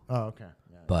pole, Oh, okay.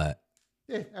 Yeah, but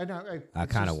yeah, I know. I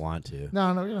kind of want to.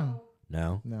 No, No, no.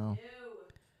 no.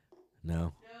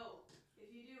 No.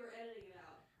 If you do, we're editing it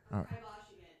out. All We're right.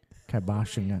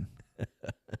 kiboshing it.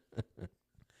 Kiboshing it.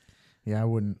 Yeah, I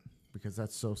wouldn't, because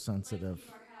that's so sensitive.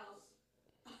 Keep our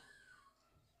house.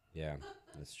 Yeah,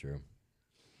 that's true.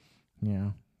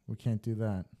 Yeah, we can't do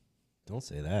that. Don't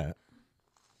say that.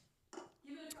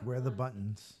 Give it a couple Where are the months.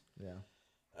 buttons?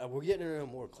 Yeah. We're getting into a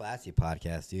more classy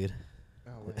podcast, dude.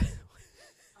 Oh, wait.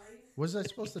 Was I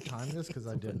supposed to time this? Because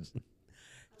I didn't.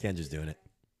 Ken just doing it.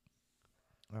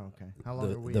 Oh, okay. How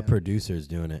long are we The in? producer's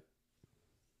doing it.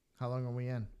 How long are we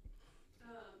in?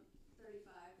 35.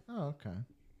 Oh, okay.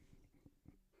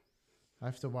 I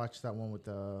have to watch that one with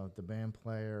the band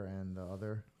player and the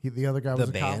other. The other guy was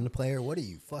The a cop. band player? What are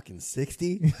you, fucking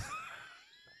 60?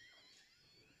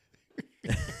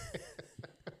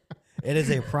 It is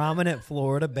a prominent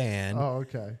Florida band. Oh,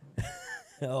 okay.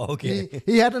 Oh, okay.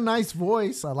 He had a nice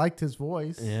voice. I liked his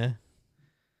voice. Yeah.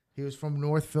 He was from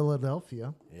North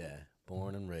Philadelphia. Yeah.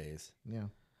 Born and raised. Yeah.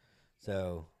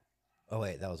 So, oh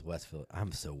wait, that was Westfield.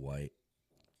 I'm so white.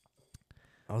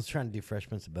 I was trying to do Fresh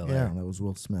Prince of Bel Yeah, Air. that was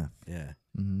Will Smith. Yeah.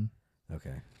 Mm-hmm.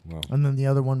 Okay. Well. And then the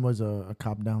other one was a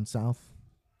cop down south.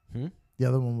 Hmm? The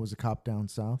other one was a cop down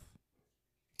south.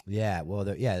 Yeah. Well.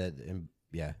 Yeah.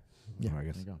 Yeah. Yeah, I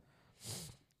guess. there you go.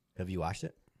 Have you watched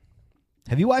it?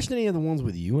 Have you watched any of the ones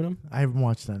with you in them? I haven't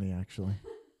watched any actually.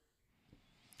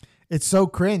 It's so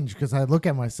cringe because I look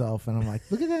at myself and I'm like,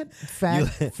 look at that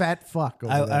fat fuck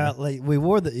over there. Like we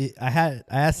wore the. I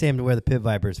asked Sam to wear the Pit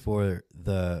Vipers for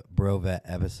the Bro Vet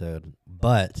episode,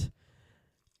 but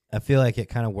I feel like it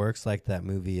kind of works like that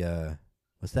movie.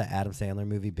 What's that Adam Sandler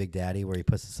movie, Big Daddy, where he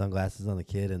puts the sunglasses on the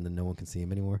kid and then no one can see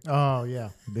him anymore? Oh yeah,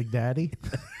 Big Daddy.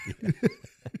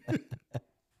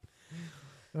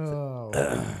 Oh,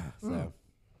 So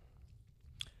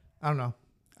I don't know.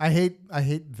 I hate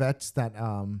vets that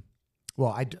well,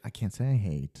 I can't say I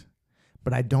hate,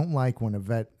 but I don't like when a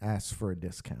vet asks for a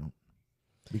discount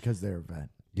because they're a vet.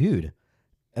 dude,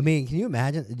 I mean, can you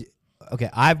imagine? Okay,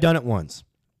 I've done it once.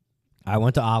 I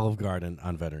went to Olive Garden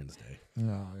on Veterans Day.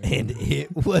 Oh, And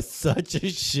it was such a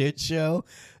shit show.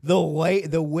 The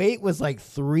wait was like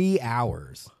 3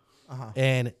 hours. Uh-huh.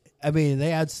 And I mean,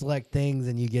 they had select things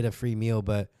and you get a free meal,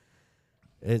 but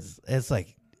it's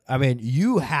like, I mean,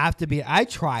 you have to be. I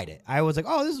tried it. I was like,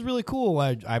 oh, this is really cool.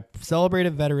 I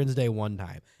celebrated Veterans Day one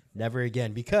time, never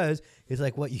again, because it's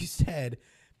like what you said.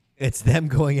 It's them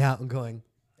going out and going,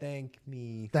 thank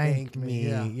me.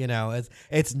 Yeah. You know,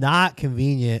 it's not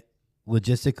convenient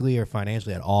logistically or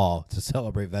financially at all to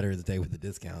celebrate Veterans Day with the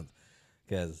discounts.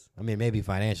 Because, I mean, maybe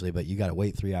financially, but you got to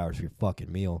wait 3 hours for your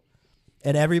fucking meal.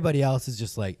 And everybody else is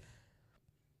just like,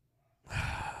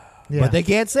 Yeah. but they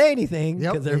can't say anything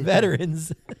Yep, because they're they-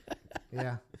 veterans.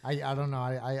 Yeah, I don't know.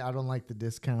 I don't like the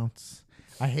discounts.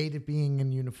 I hate it being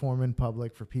in uniform in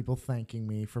public for people thanking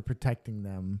me for protecting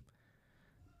them.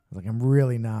 Like, I'm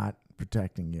really not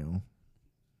protecting you.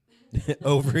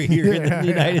 Over here in the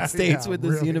United States yeah, with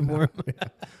this really uniform.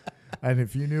 And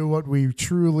if you knew what we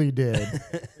truly did,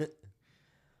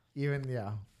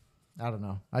 I don't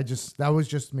know. That was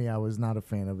just me. I was not a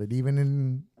fan of it. Even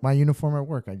in my uniform at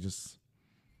work, I guess,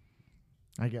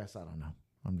 I don't know.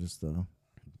 I'm just a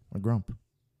grump.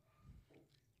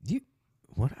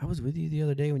 What? I was with you the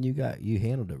other day when you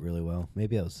handled it really well.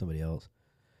 Maybe that was somebody else.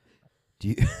 Do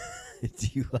you do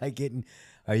you like it?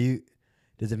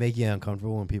 Does it make you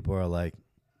uncomfortable when people are like,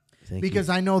 thank Because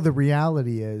you? I know the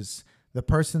reality is the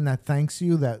person that thanks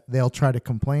you, that they'll try to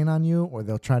complain on you or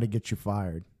they'll try to get you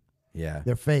fired. Yeah.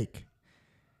 They're fake.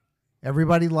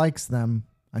 Everybody likes them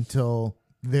until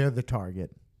they're the target.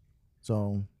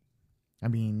 So, I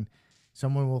mean,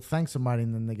 someone will thank somebody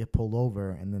and then they get pulled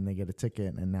over and then they get a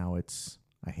ticket and now it's,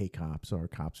 I hate cops or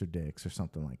cops are dicks or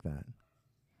something like that.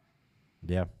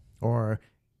 Yeah. Or,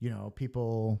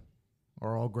 people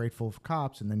are all grateful for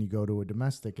cops and then you go to a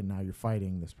domestic and now you're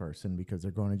fighting this person because they're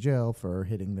going to jail for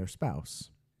hitting their spouse.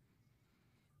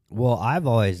 Well,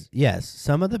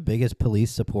 some of the biggest police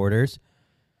supporters,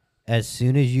 as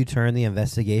soon as you turn the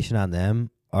investigation on them,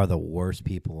 are the worst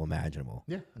people imaginable.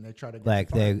 Yeah, and they try to get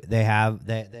Like you fired.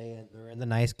 they're in the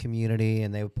nice community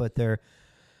and they would put their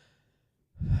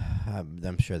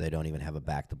I'm sure they don't even have a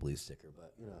Back the Blue sticker,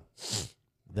 but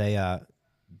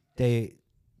they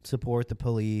support the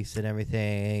police and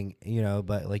everything,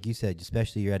 but like you said,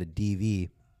 especially you're at a DV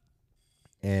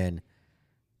and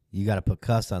you got to put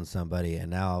cuffs on somebody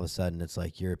and now all of a sudden it's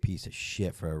like you're a piece of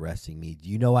shit for arresting me. Do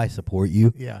you know I support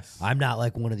you? Yes. I'm not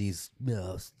like one of these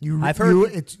You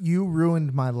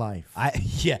ruined my life.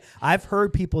 I've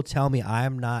heard people tell me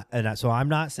I'm not, and so I'm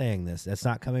not saying this. That's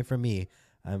not coming from me.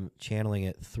 I'm channeling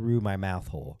it through my mouth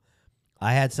hole.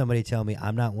 I had somebody tell me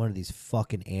I'm not one of these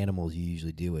fucking animals you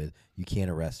usually deal with. You can't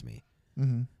arrest me.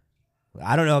 Mm-hmm.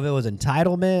 I don't know if it was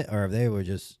entitlement or if they were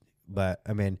just, but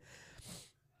I mean,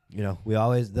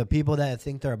 the people that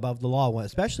think they're above the law, Mm-hmm.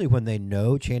 especially when they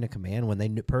know chain of command, when they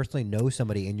personally know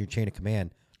somebody in your chain of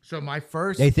command,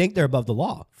 They think they're above the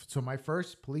law. So my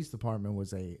first police department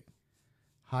was a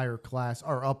higher class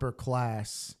or upper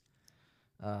class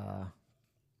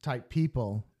type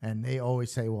people, and they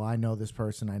always say, "Well, I know this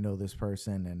person,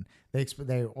 and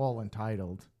they're all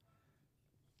entitled."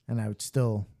 And I would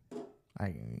still,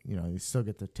 you still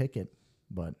get the ticket,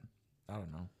 but I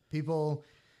don't know. People,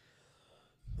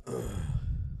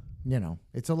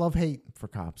 it's a love-hate for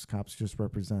cops. Cops just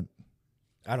represent.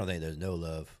 I don't think there's no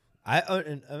love.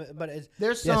 But it's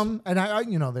There's yes. some, and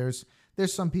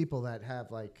there's some people that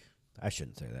have like I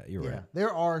shouldn't say that. You're Yeah. right.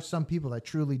 There are some people that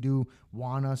truly do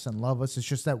want us and love us. It's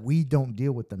just that we don't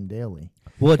deal with them daily.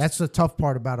 Well, That's the tough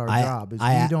part about our job is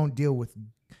I- we don't deal with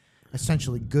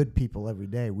essentially good people every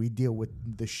day. We deal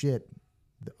with the shit.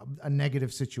 A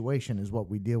negative situation is what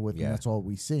we deal with, Yeah. and that's all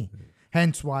we see.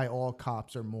 Hence why all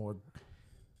cops are more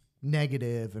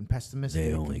negative and pessimistic.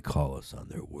 they only call us on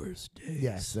their worst days.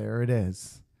 Yes, there it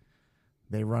is.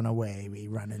 They run away. We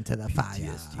run into the fire.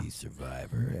 PTSD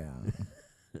survivor.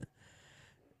 Yeah.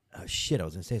 Oh shit! I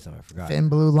was gonna say something. I forgot. Thin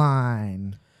blue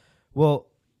line. Well,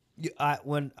 I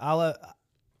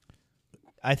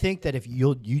think that if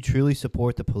you truly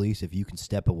support the police, if you can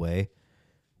step away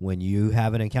when you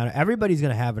have an encounter, everybody's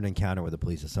gonna have an encounter with the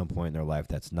police at some point in their life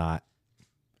that's not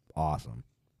awesome.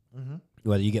 Mm-hmm.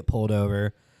 Whether you get pulled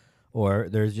over or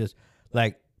there's just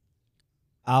like,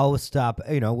 I'll stop.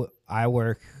 You know, I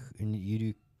work and you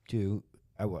do too.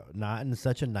 Not in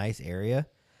such a nice area.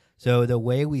 So the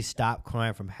way we stop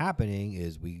crime from happening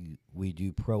is we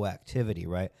do proactivity,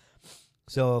 right?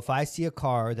 So if I see a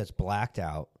car that's blacked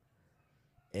out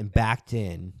and backed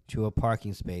in to a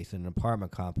parking space in an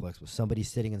apartment complex with somebody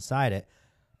sitting inside it,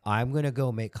 I'm going to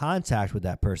go make contact with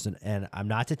that person, and I'm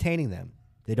not detaining them.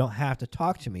 They don't have to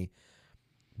talk to me.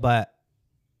 But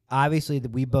obviously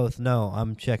we both know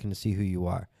I'm checking to see who you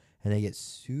are. And they get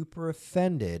super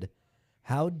offended.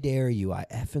 How dare you? I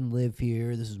effing live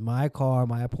here. This is my car.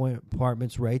 My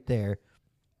apartment's right there.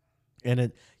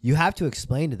 And you have to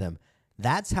explain to them,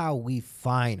 that's how we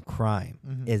find crime.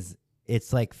 Mm-hmm.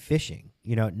 It's like fishing.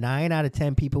 9 out of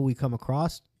 10 people we come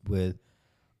across with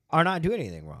are not doing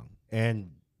anything wrong.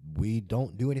 And we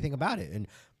don't do anything about it. And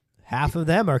half of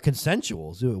them are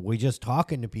consensual. So we just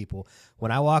talking to people.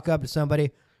 When I walk up to somebody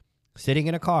sitting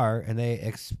in a car and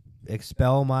they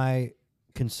expel my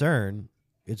concern,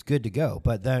 it's good to go.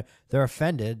 But they're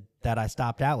offended that I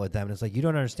stopped out with them. And it's like, you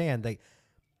don't understand. Like,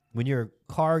 when your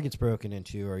car gets broken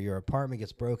into or your apartment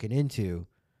gets broken into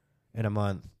in a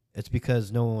month, it's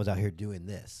because no one was out here doing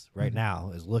this right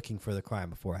now, is looking for the crime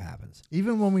before it happens.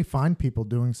 Even when we find people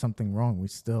doing something wrong, we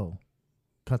still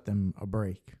cut them a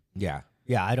break. Yeah.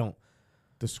 Yeah, I don't.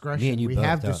 Discretion. Me and you we both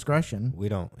have don't. discretion. We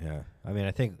don't, yeah. I mean,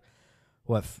 I think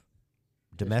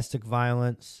domestic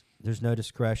violence, there's no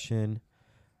discretion.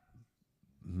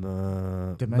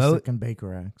 Domestic and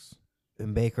Baker Acts.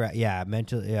 And Baker,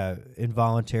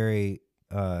 involuntary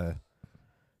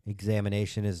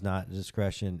examination is not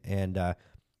discretion, and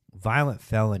violent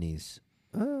felonies.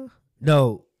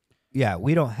 No, yeah,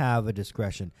 we don't have a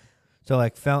discretion. So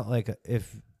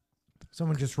if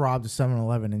Someone just robbed a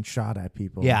 7-Eleven and shot at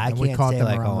people. I and we can't caught say them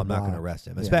like, around oh, the I'm not going to block. arrest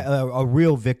him. Yeah. A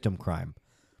real victim crime,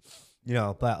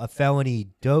 but a felony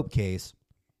dope case,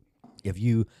 if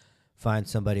you find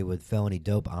somebody with felony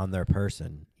dope on their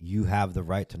person, you have the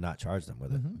right to not charge them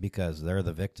with it because they're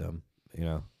the victim.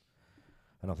 I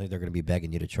don't think they're going to be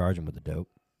begging you to charge them with the dope.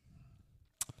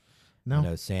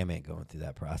 No. Sam ain't going through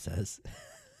that process.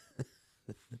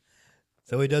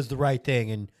 So he does the right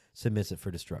thing and submits it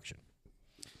for destruction.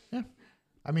 Yeah.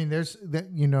 I mean, there's that,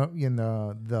 in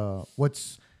the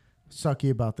what's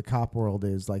sucky about the cop world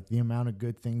is like the amount of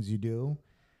good things you do.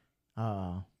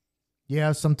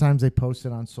 Yeah, sometimes they post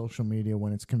it on social media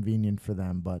when it's convenient for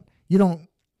them, but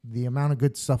the amount of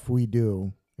good stuff we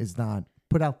do is not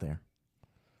put out there.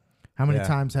 How many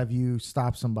times have you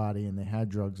stopped somebody and they had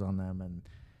drugs on them and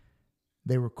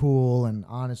they were cool and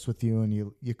honest with you and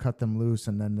you cut them loose,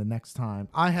 and then the next time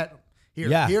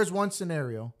here's one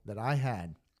scenario that I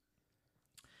had.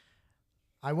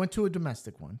 I went to a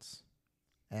domestic once,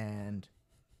 and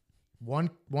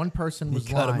one person was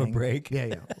cut lying. him a break?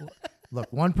 Yeah.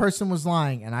 Look, one person was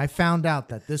lying, and I found out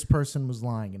that this person was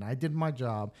lying, and I did my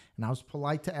job, and I was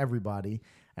polite to everybody,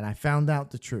 and I found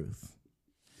out the truth.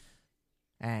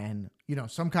 And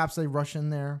some cops, they rush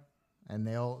in there, and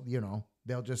they'll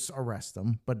just arrest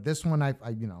them. But this one, I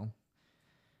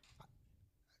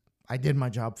did my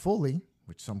job fully,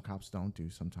 which some cops don't do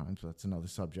sometimes. But that's another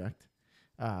subject.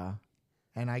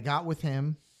 And I got with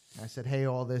him. I said, hey,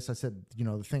 all this. I said,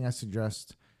 the thing I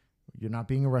suggest, you're not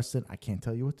being arrested. I can't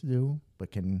tell you what to do,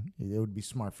 but it would be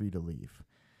smart for you to leave.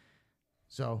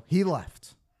 So he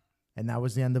left. And that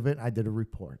was the end of it. I did a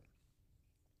report.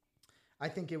 I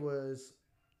think it was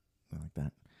like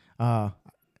that.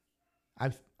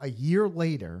 A year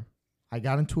later, I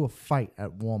got into a fight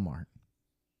at Walmart.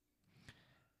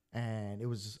 And it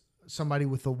was somebody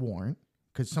with a warrant.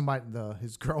 Because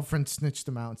his girlfriend snitched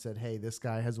him out and said, hey, this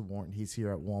guy has a warrant. He's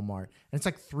here at Walmart. And it's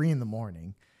like 3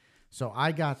 a.m. So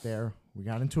I got there. We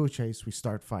got into a chase. We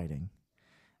start fighting.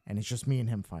 And it's just me and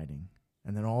him fighting.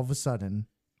 And then all of a sudden,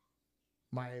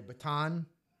 my baton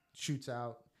shoots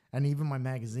out. And even my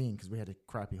magazine, because we had a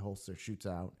crappy holster, shoots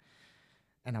out.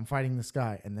 and I'm fighting this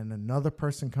guy, and then another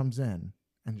person comes in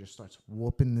and just starts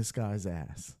whooping this guy's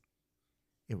ass.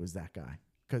 It was that guy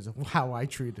because of how I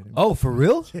treated him. Oh, for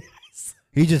real? Yes.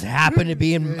 He just happened to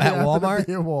be at Walmart? At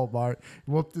Walmart.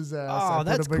 Whooped his ass. I Oh, put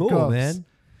that's him in cool, cuffs. man. Did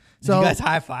So, you guys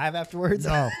high five afterwards?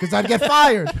 no, because I'd get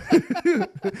fired.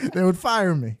 They would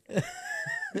fire me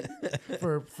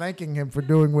for thanking him for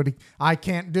doing what I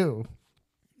can't do.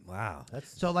 Wow.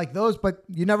 That's So like those, but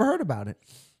you never heard about it.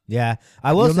 Yeah.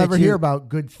 I will You'll say never too, hear about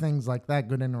good things like that,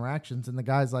 good interactions. And the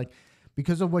guy's like,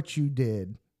 because of what you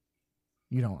did,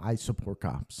 I support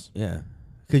cops. Yeah.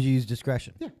 Could you use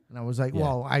discretion? Yeah. And I was like, Yeah.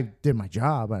 well, I did my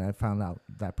job and I found out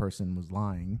that person was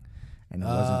lying and it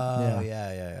wasn't.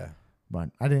 yeah. But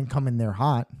I didn't come in there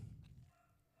hot.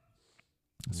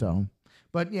 So,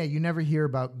 but yeah, you never hear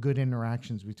about good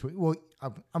interactions between. Well,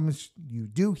 you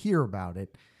do hear about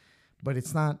it, but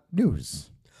it's not news.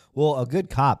 Well, a good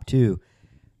cop too.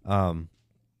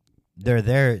 They're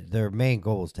there. Their main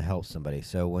goal is to help somebody.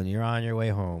 So when you're on your way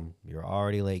home, you're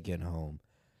already late getting home,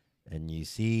 and you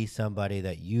see somebody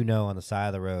that on the side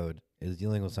of the road is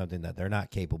dealing with something that they're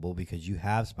not capable because you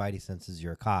have spidey senses.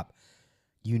 You're a cop.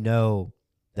 You know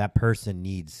that person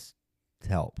needs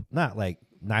help, not like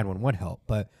 911 help,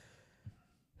 but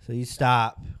so you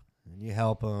stop and you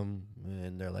help them,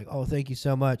 and they're like, "Oh, thank you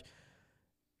so much."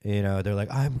 They're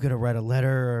like, I'm going to write a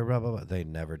letter or blah, blah, blah. They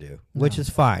never do, which is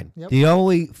fine. Yep. The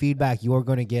only feedback you're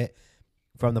going to get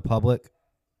from the public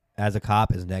as a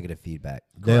cop is negative feedback.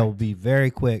 Correct. They'll be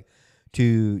very quick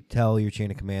to tell your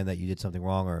chain of command that you did something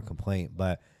wrong or a complaint.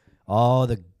 But all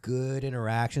the good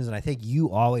interactions, and I think you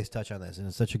always touch on this, and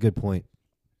it's such a good point,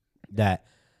 that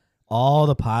all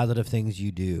the positive things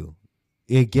you do,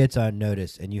 it gets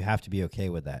unnoticed, and you have to be okay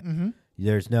with that. Mm-hmm.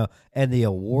 And the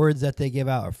awards that they give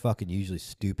out are fucking usually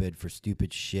stupid for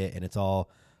stupid shit, and it's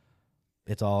all,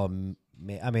 I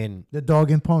mean, The dog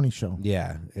and pony show.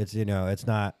 yeah, it's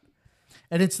not.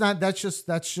 And it's not, that's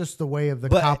just the way of the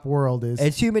But cop world is.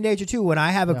 It's human nature too. When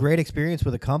I have a Yeah. great experience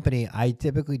with a company, I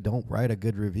typically don't write a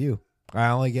good review. I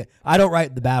don't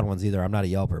write the bad ones either. I'm not a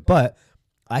Yelper, but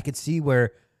I could see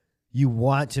where you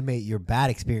want to make your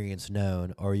bad experience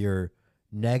known or your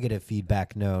negative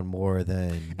feedback known more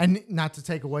than. And not to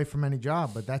take away from any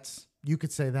job, but you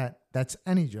could say that's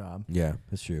any job. Yeah,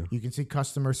 that's true. You can see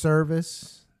customer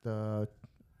service,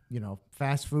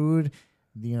 fast food,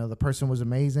 the person was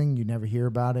amazing. You never hear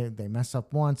about it. They mess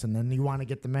up once and then you want to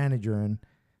get the manager in.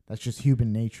 That's just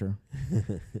human nature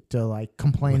to like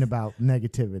complain about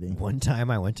negativity. One time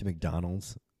I went to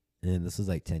McDonald's, and this was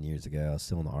like 10 years ago. I was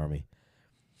still in the Army.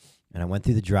 And I went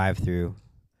through the drive-thru,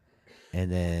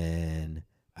 and then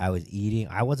I was eating.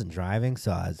 I wasn't driving,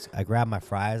 so I grabbed my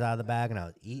fries out of the bag, and I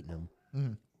was eating them.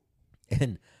 Mm.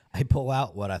 And I pull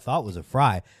out what I thought was a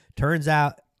fry. Turns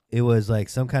out it was like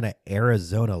some kind of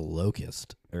Arizona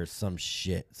locust or some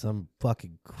shit. Some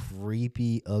fucking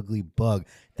creepy, ugly bug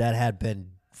that had been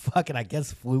fucking, I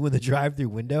guess, flew in the drive-thru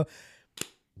window,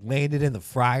 landed in the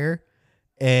fryer,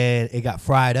 and it got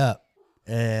fried up.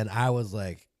 And I was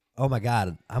like, oh my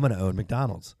God, I'm going to own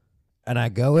McDonald's. And I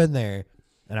go in there,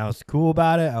 and I was cool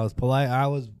about it. I was polite. I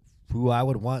was who I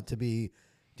would want to be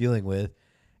dealing with.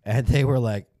 And they were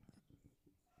like,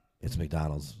 it's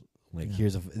McDonald's. Like,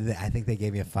 I think they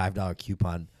gave me a $5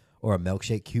 coupon or a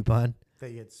milkshake coupon.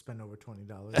 That you had to spend over $20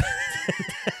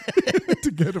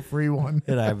 to get a free one.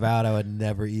 And I vowed I would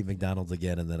never eat McDonald's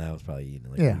again. And then I was probably eating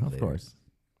it like a Yeah, week of later. course.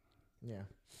 Yeah.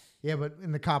 Yeah, but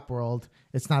in the cop world,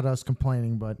 it's not us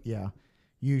complaining, but yeah,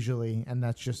 usually, and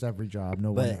that's just every job.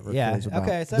 No one But ever yeah, cares about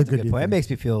okay, so the that's a good you point. It do. makes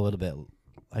me feel a little bit.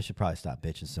 I should probably stop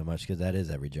bitching so much because that is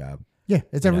every job. Yeah,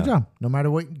 it's you every know? job. No matter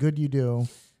what good you do,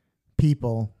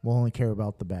 people will only care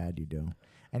about the bad you do.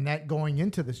 And that going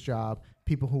into this job,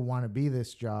 people who want to be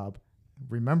this job,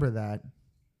 remember that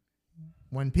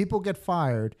when people get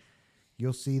fired,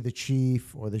 you'll see the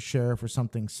chief or the sheriff or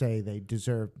something say they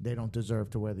don't deserve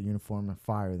to wear the uniform and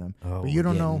fire them. Oh, but you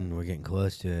don't know. We're getting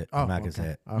close to it. Oh, I'm not gonna okay, say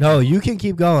it. okay. No, you can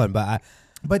keep going, but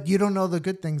But you don't know the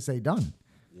good things they done.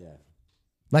 yeah,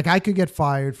 Like I could get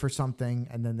fired for something,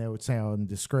 and then they would say, "Oh, in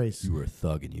disgrace, you were a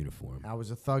thug in uniform. I was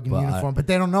a thug in But uniform." But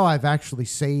they don't know I've actually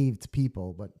saved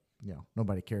people. But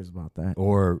nobody cares about that.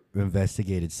 Or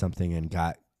investigated something and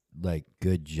got like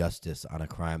good justice on a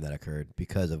crime that occurred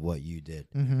because of what you did.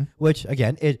 Mm-hmm. Which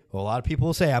again, a lot of people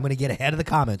will say, "I'm going to get ahead of the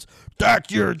comments."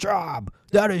 That's your job.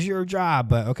 That is your job.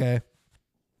 But okay,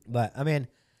 but I mean,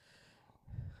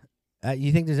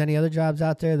 you think there's any other jobs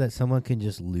out there that someone can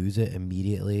just lose it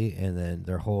immediately and then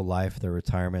their whole life, their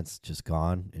retirement's just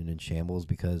gone and in shambles?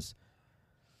 Because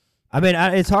I mean,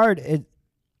 it's hard.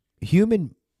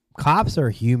 Cops are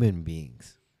human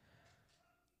beings.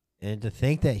 And to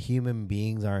think that human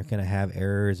beings aren't going to have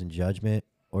errors in judgment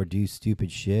or do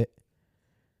stupid shit.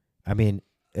 I mean,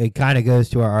 it kind of goes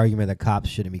to our argument that cops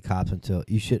shouldn't be cops until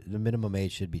the minimum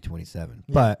age should be 27.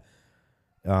 Yeah.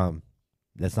 But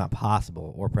that's not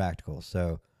possible or practical.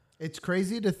 So It's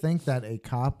crazy to think that a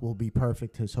cop will be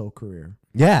perfect his whole career.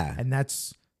 yeah. And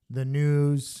that's the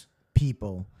news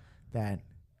people, that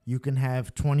you can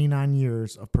have 29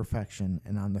 years of perfection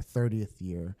and on the 30th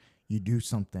year you do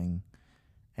something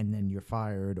and then you're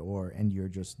fired and you're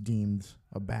just deemed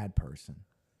a bad person.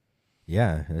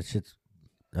 Yeah, it's just,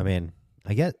 I mean,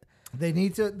 I get, They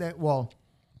need to,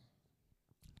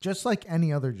 just like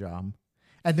any other job.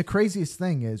 And the craziest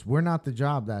thing is we're not the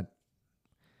job that,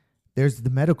 there's the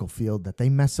medical field that they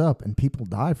mess up and people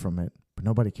die from it, but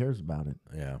nobody cares about it.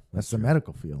 yeah, That's the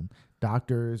medical field.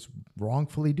 Doctors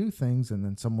wrongfully do things and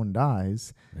then someone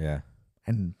dies yeah,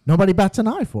 and nobody bats an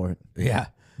eye for it. yeah.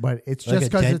 But it's Like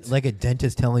just because it's like a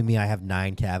dentist telling me I have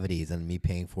 9 cavities and me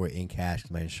paying for it in cash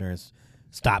because my insurance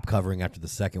stopped covering after the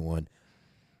second one,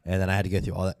 and then I had to go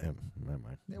through all that. Never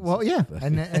mind. well, yeah,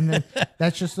 and then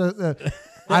that's just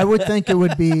I would think it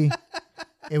would be.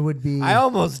 I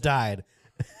almost died.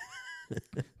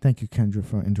 Thank you, Kendra,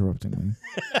 for interrupting me.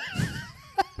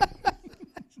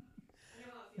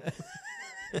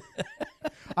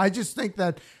 I just think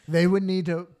that they would need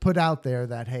to put out there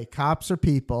that, hey, cops are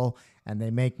people and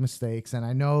they make mistakes. And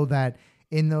I know that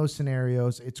in those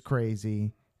scenarios, it's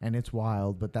crazy and it's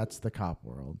wild, but that's the cop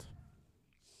world.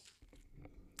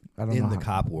 I don't know In the how-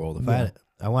 cop world, if Yeah.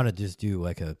 I want to just do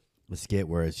like a skit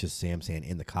where it's just Sam saying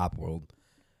 "in the cop world"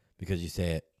 because you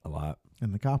say it a lot.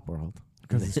 In the cop world,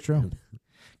 because it's true.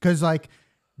 Because like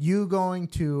you going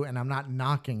to, and I'm not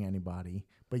knocking anybody,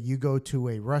 but you go to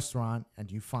a restaurant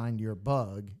and you find your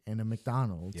bug in a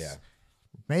McDonald's. Yeah.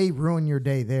 May ruin your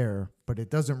day there, but it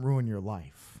doesn't ruin your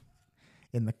life.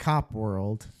 In the cop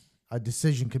world, a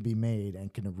decision could be made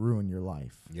and can ruin your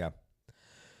life. Yeah.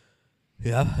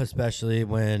 Yeah, especially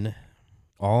when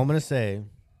all I'm going to say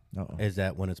Uh-oh. is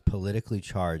that when it's politically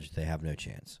charged, they have no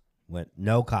chance. When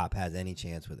no cop has any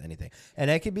chance with anything.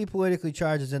 And that could be politically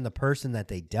charged as in the person that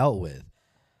they dealt with.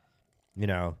 You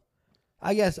know,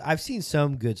 I guess I've seen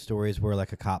some good stories where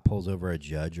like a cop pulls over a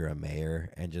judge or a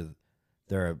mayor and just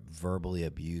they're verbally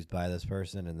abused by this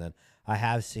person. And then I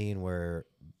have seen where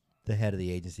the head of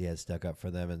the agency has stuck up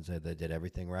for them and said they did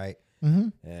everything right. Mm-hmm.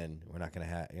 And we're not going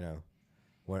to have,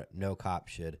 no cop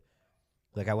should.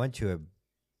 Like I went to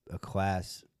a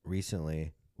class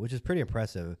recently, which is pretty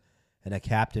impressive. And a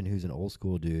captain who's an old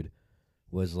school dude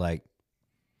was like,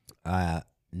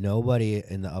 nobody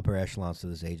in the upper echelons of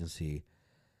this agency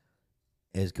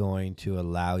is going to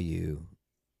allow you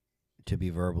to be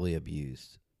verbally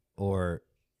abused or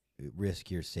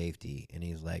risk your safety. And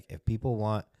he's like, if people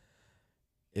want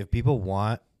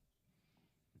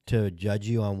to judge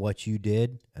you on what you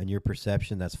did and your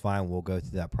perception, that's fine. We'll go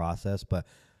through that process. But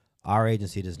our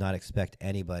agency does not expect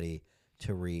anybody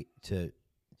to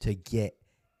get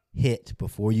hit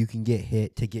before you can get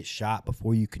hit, to get shot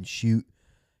before you can shoot,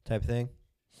 type thing.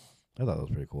 I thought that was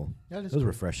pretty cool. That is It was cool.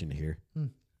 refreshing to hear. Hmm.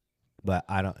 But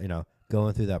I don't,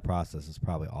 going through that process is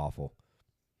probably awful.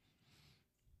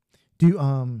 Do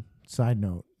you, side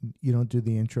note, you don't do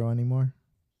the intro anymore?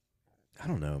 I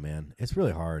don't know, man. It's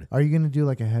really hard. Are you going to do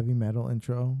like a heavy metal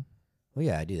intro? Well,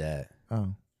 yeah, I do that.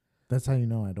 Oh, that's how you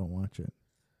know I don't watch it.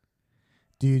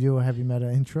 Do you do a heavy metal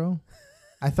intro?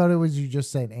 I thought it was you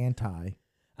just said anti.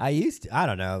 I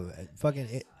don't know.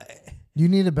 You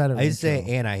need a better I used to say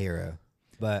intro. anti-hero.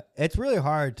 But it's really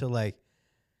hard to like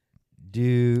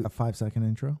do. A 5-second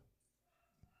intro?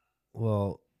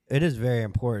 Well, it is very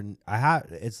important.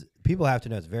 People have to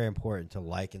know it's very important to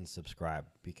like and subscribe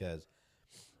because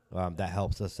that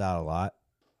helps us out a lot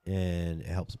and it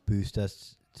helps boost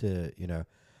us to,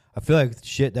 I feel like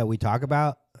shit that we talk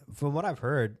about, from what I've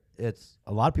heard, it's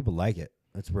a lot of people like it.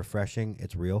 It's refreshing.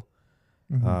 It's real.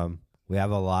 Mhm. We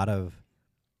have a lot of,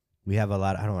 I don't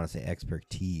want to say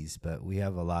expertise, but we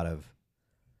have a lot of,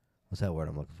 what's that word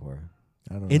I'm looking for?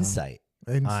 I don't Insight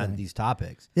know. on these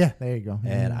topics. Yeah, there you go.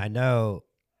 And Mhm. I know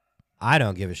I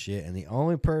don't give a shit. And the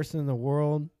only person in the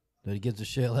world that gives a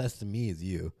shit less than me is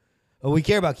you. But we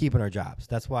care about keeping our jobs.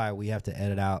 That's why we have to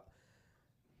edit out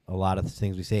a lot of the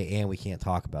things we say, and we can't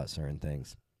talk about certain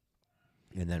things.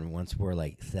 And then once we're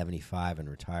like 75 and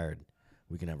retired,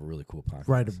 we can have a really cool podcast.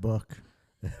 Write a book.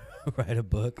 Write a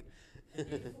book.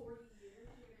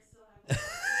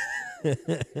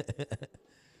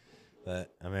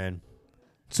 But, I mean,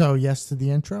 So, yes to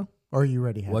the intro? Or are you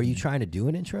ready? were you trying to do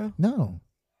an intro? No.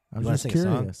 I was wanna just sing a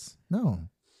song? curious. No.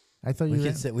 I thought you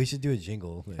were. We should do a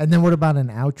jingle. And then what about an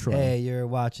outro? Hey, you're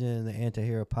watching the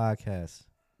Antihero Podcast.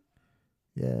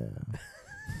 Yeah.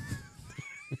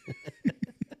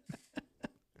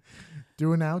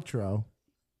 Do an outro.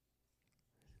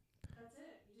 That's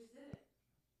it. You just did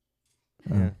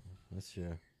it. Yeah, that's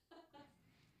true.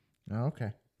 Oh,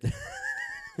 okay.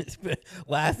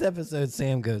 Last episode,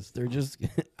 Sam goes, "They're just."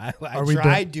 I Are we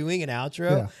tried doing an outro,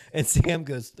 Yeah. and Sam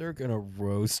goes, "They're gonna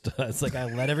roast us." Like I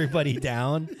let everybody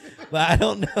down, but I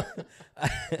don't know.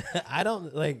 I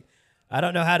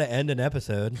don't know how to end an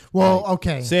episode. Well, Like,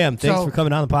 okay. Sam, thanks So, for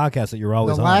coming on the podcast. That you're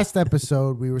always the on. last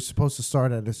episode, we were supposed to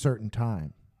start at a certain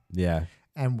time. Yeah,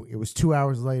 And it was 2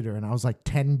 hours later, and I was like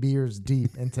 10 beers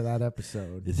deep into that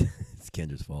episode. it's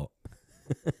Kendra's fault.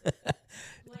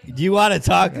 Do you want to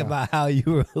talk about how you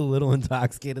were a little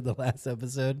intoxicated the last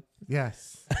episode?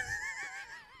 Yes.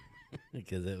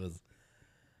 Because it was.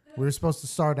 We were supposed to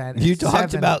start at You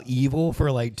talked 7. about evil for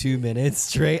like 2 minutes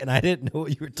straight, and I didn't know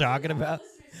what you were talking about.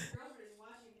 Listeners' girlfriend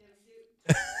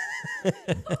is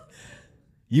watching him, dude.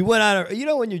 You went on a, you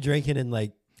know, when you're drinking and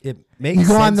like it makes You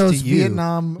go on sense those to you.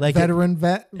 Vietnam Like veteran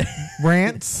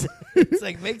rants. it's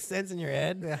like makes sense in your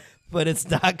head, Yeah. but it's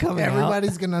not coming out.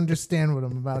 Everybody's going to understand what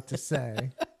I'm about to say.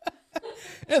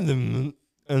 And then,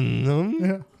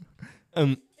 Yeah.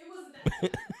 It wasn't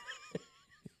that.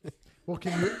 Well,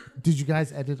 did you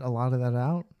guys edit a lot of that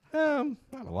out?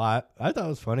 not a lot. I thought it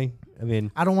was funny. I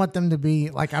mean, I don't want them to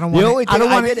be like, I don't The only want I thing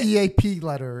don't I want an did- EAP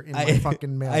letter in my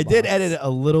fucking mailbox. I did edit it a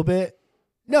little bit.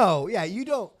 No, yeah, you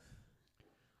don't.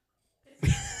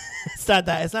 It's not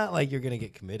that. It's not like you're gonna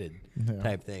get committed Yeah.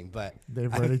 type thing, but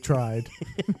They've already tried.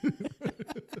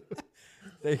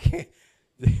 they can't.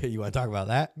 You want to talk about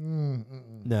that?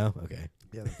 No. Okay.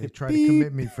 Yeah, they tried to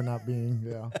commit me for not being.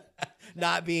 Yeah.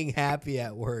 Not being happy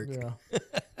at work. Yeah.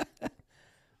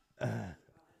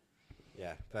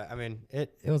 Yeah, but I mean,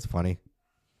 it was funny.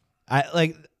 I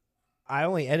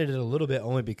only edited a little bit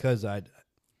only because it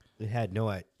had no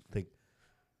like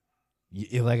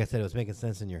like I said, it was making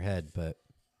sense in your head, but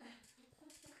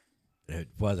it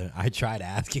wasn't. I tried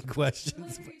asking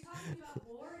questions. Like, are you talking about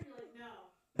war? And you're like,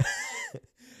 no.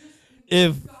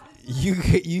 If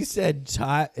you said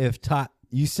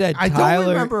you said I Tyler,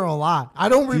 don't remember a lot. I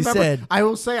don't You remember. said- I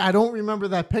will say I don't remember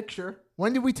that picture.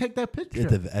 When did we take that picture?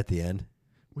 at the end.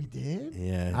 We did?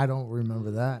 Yeah. I don't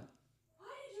remember that. Why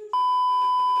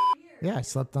did you here? Yeah, I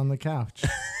slept on the couch.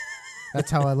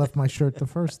 That's how I left my shirt the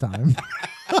first time.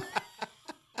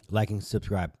 Like and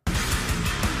subscribe.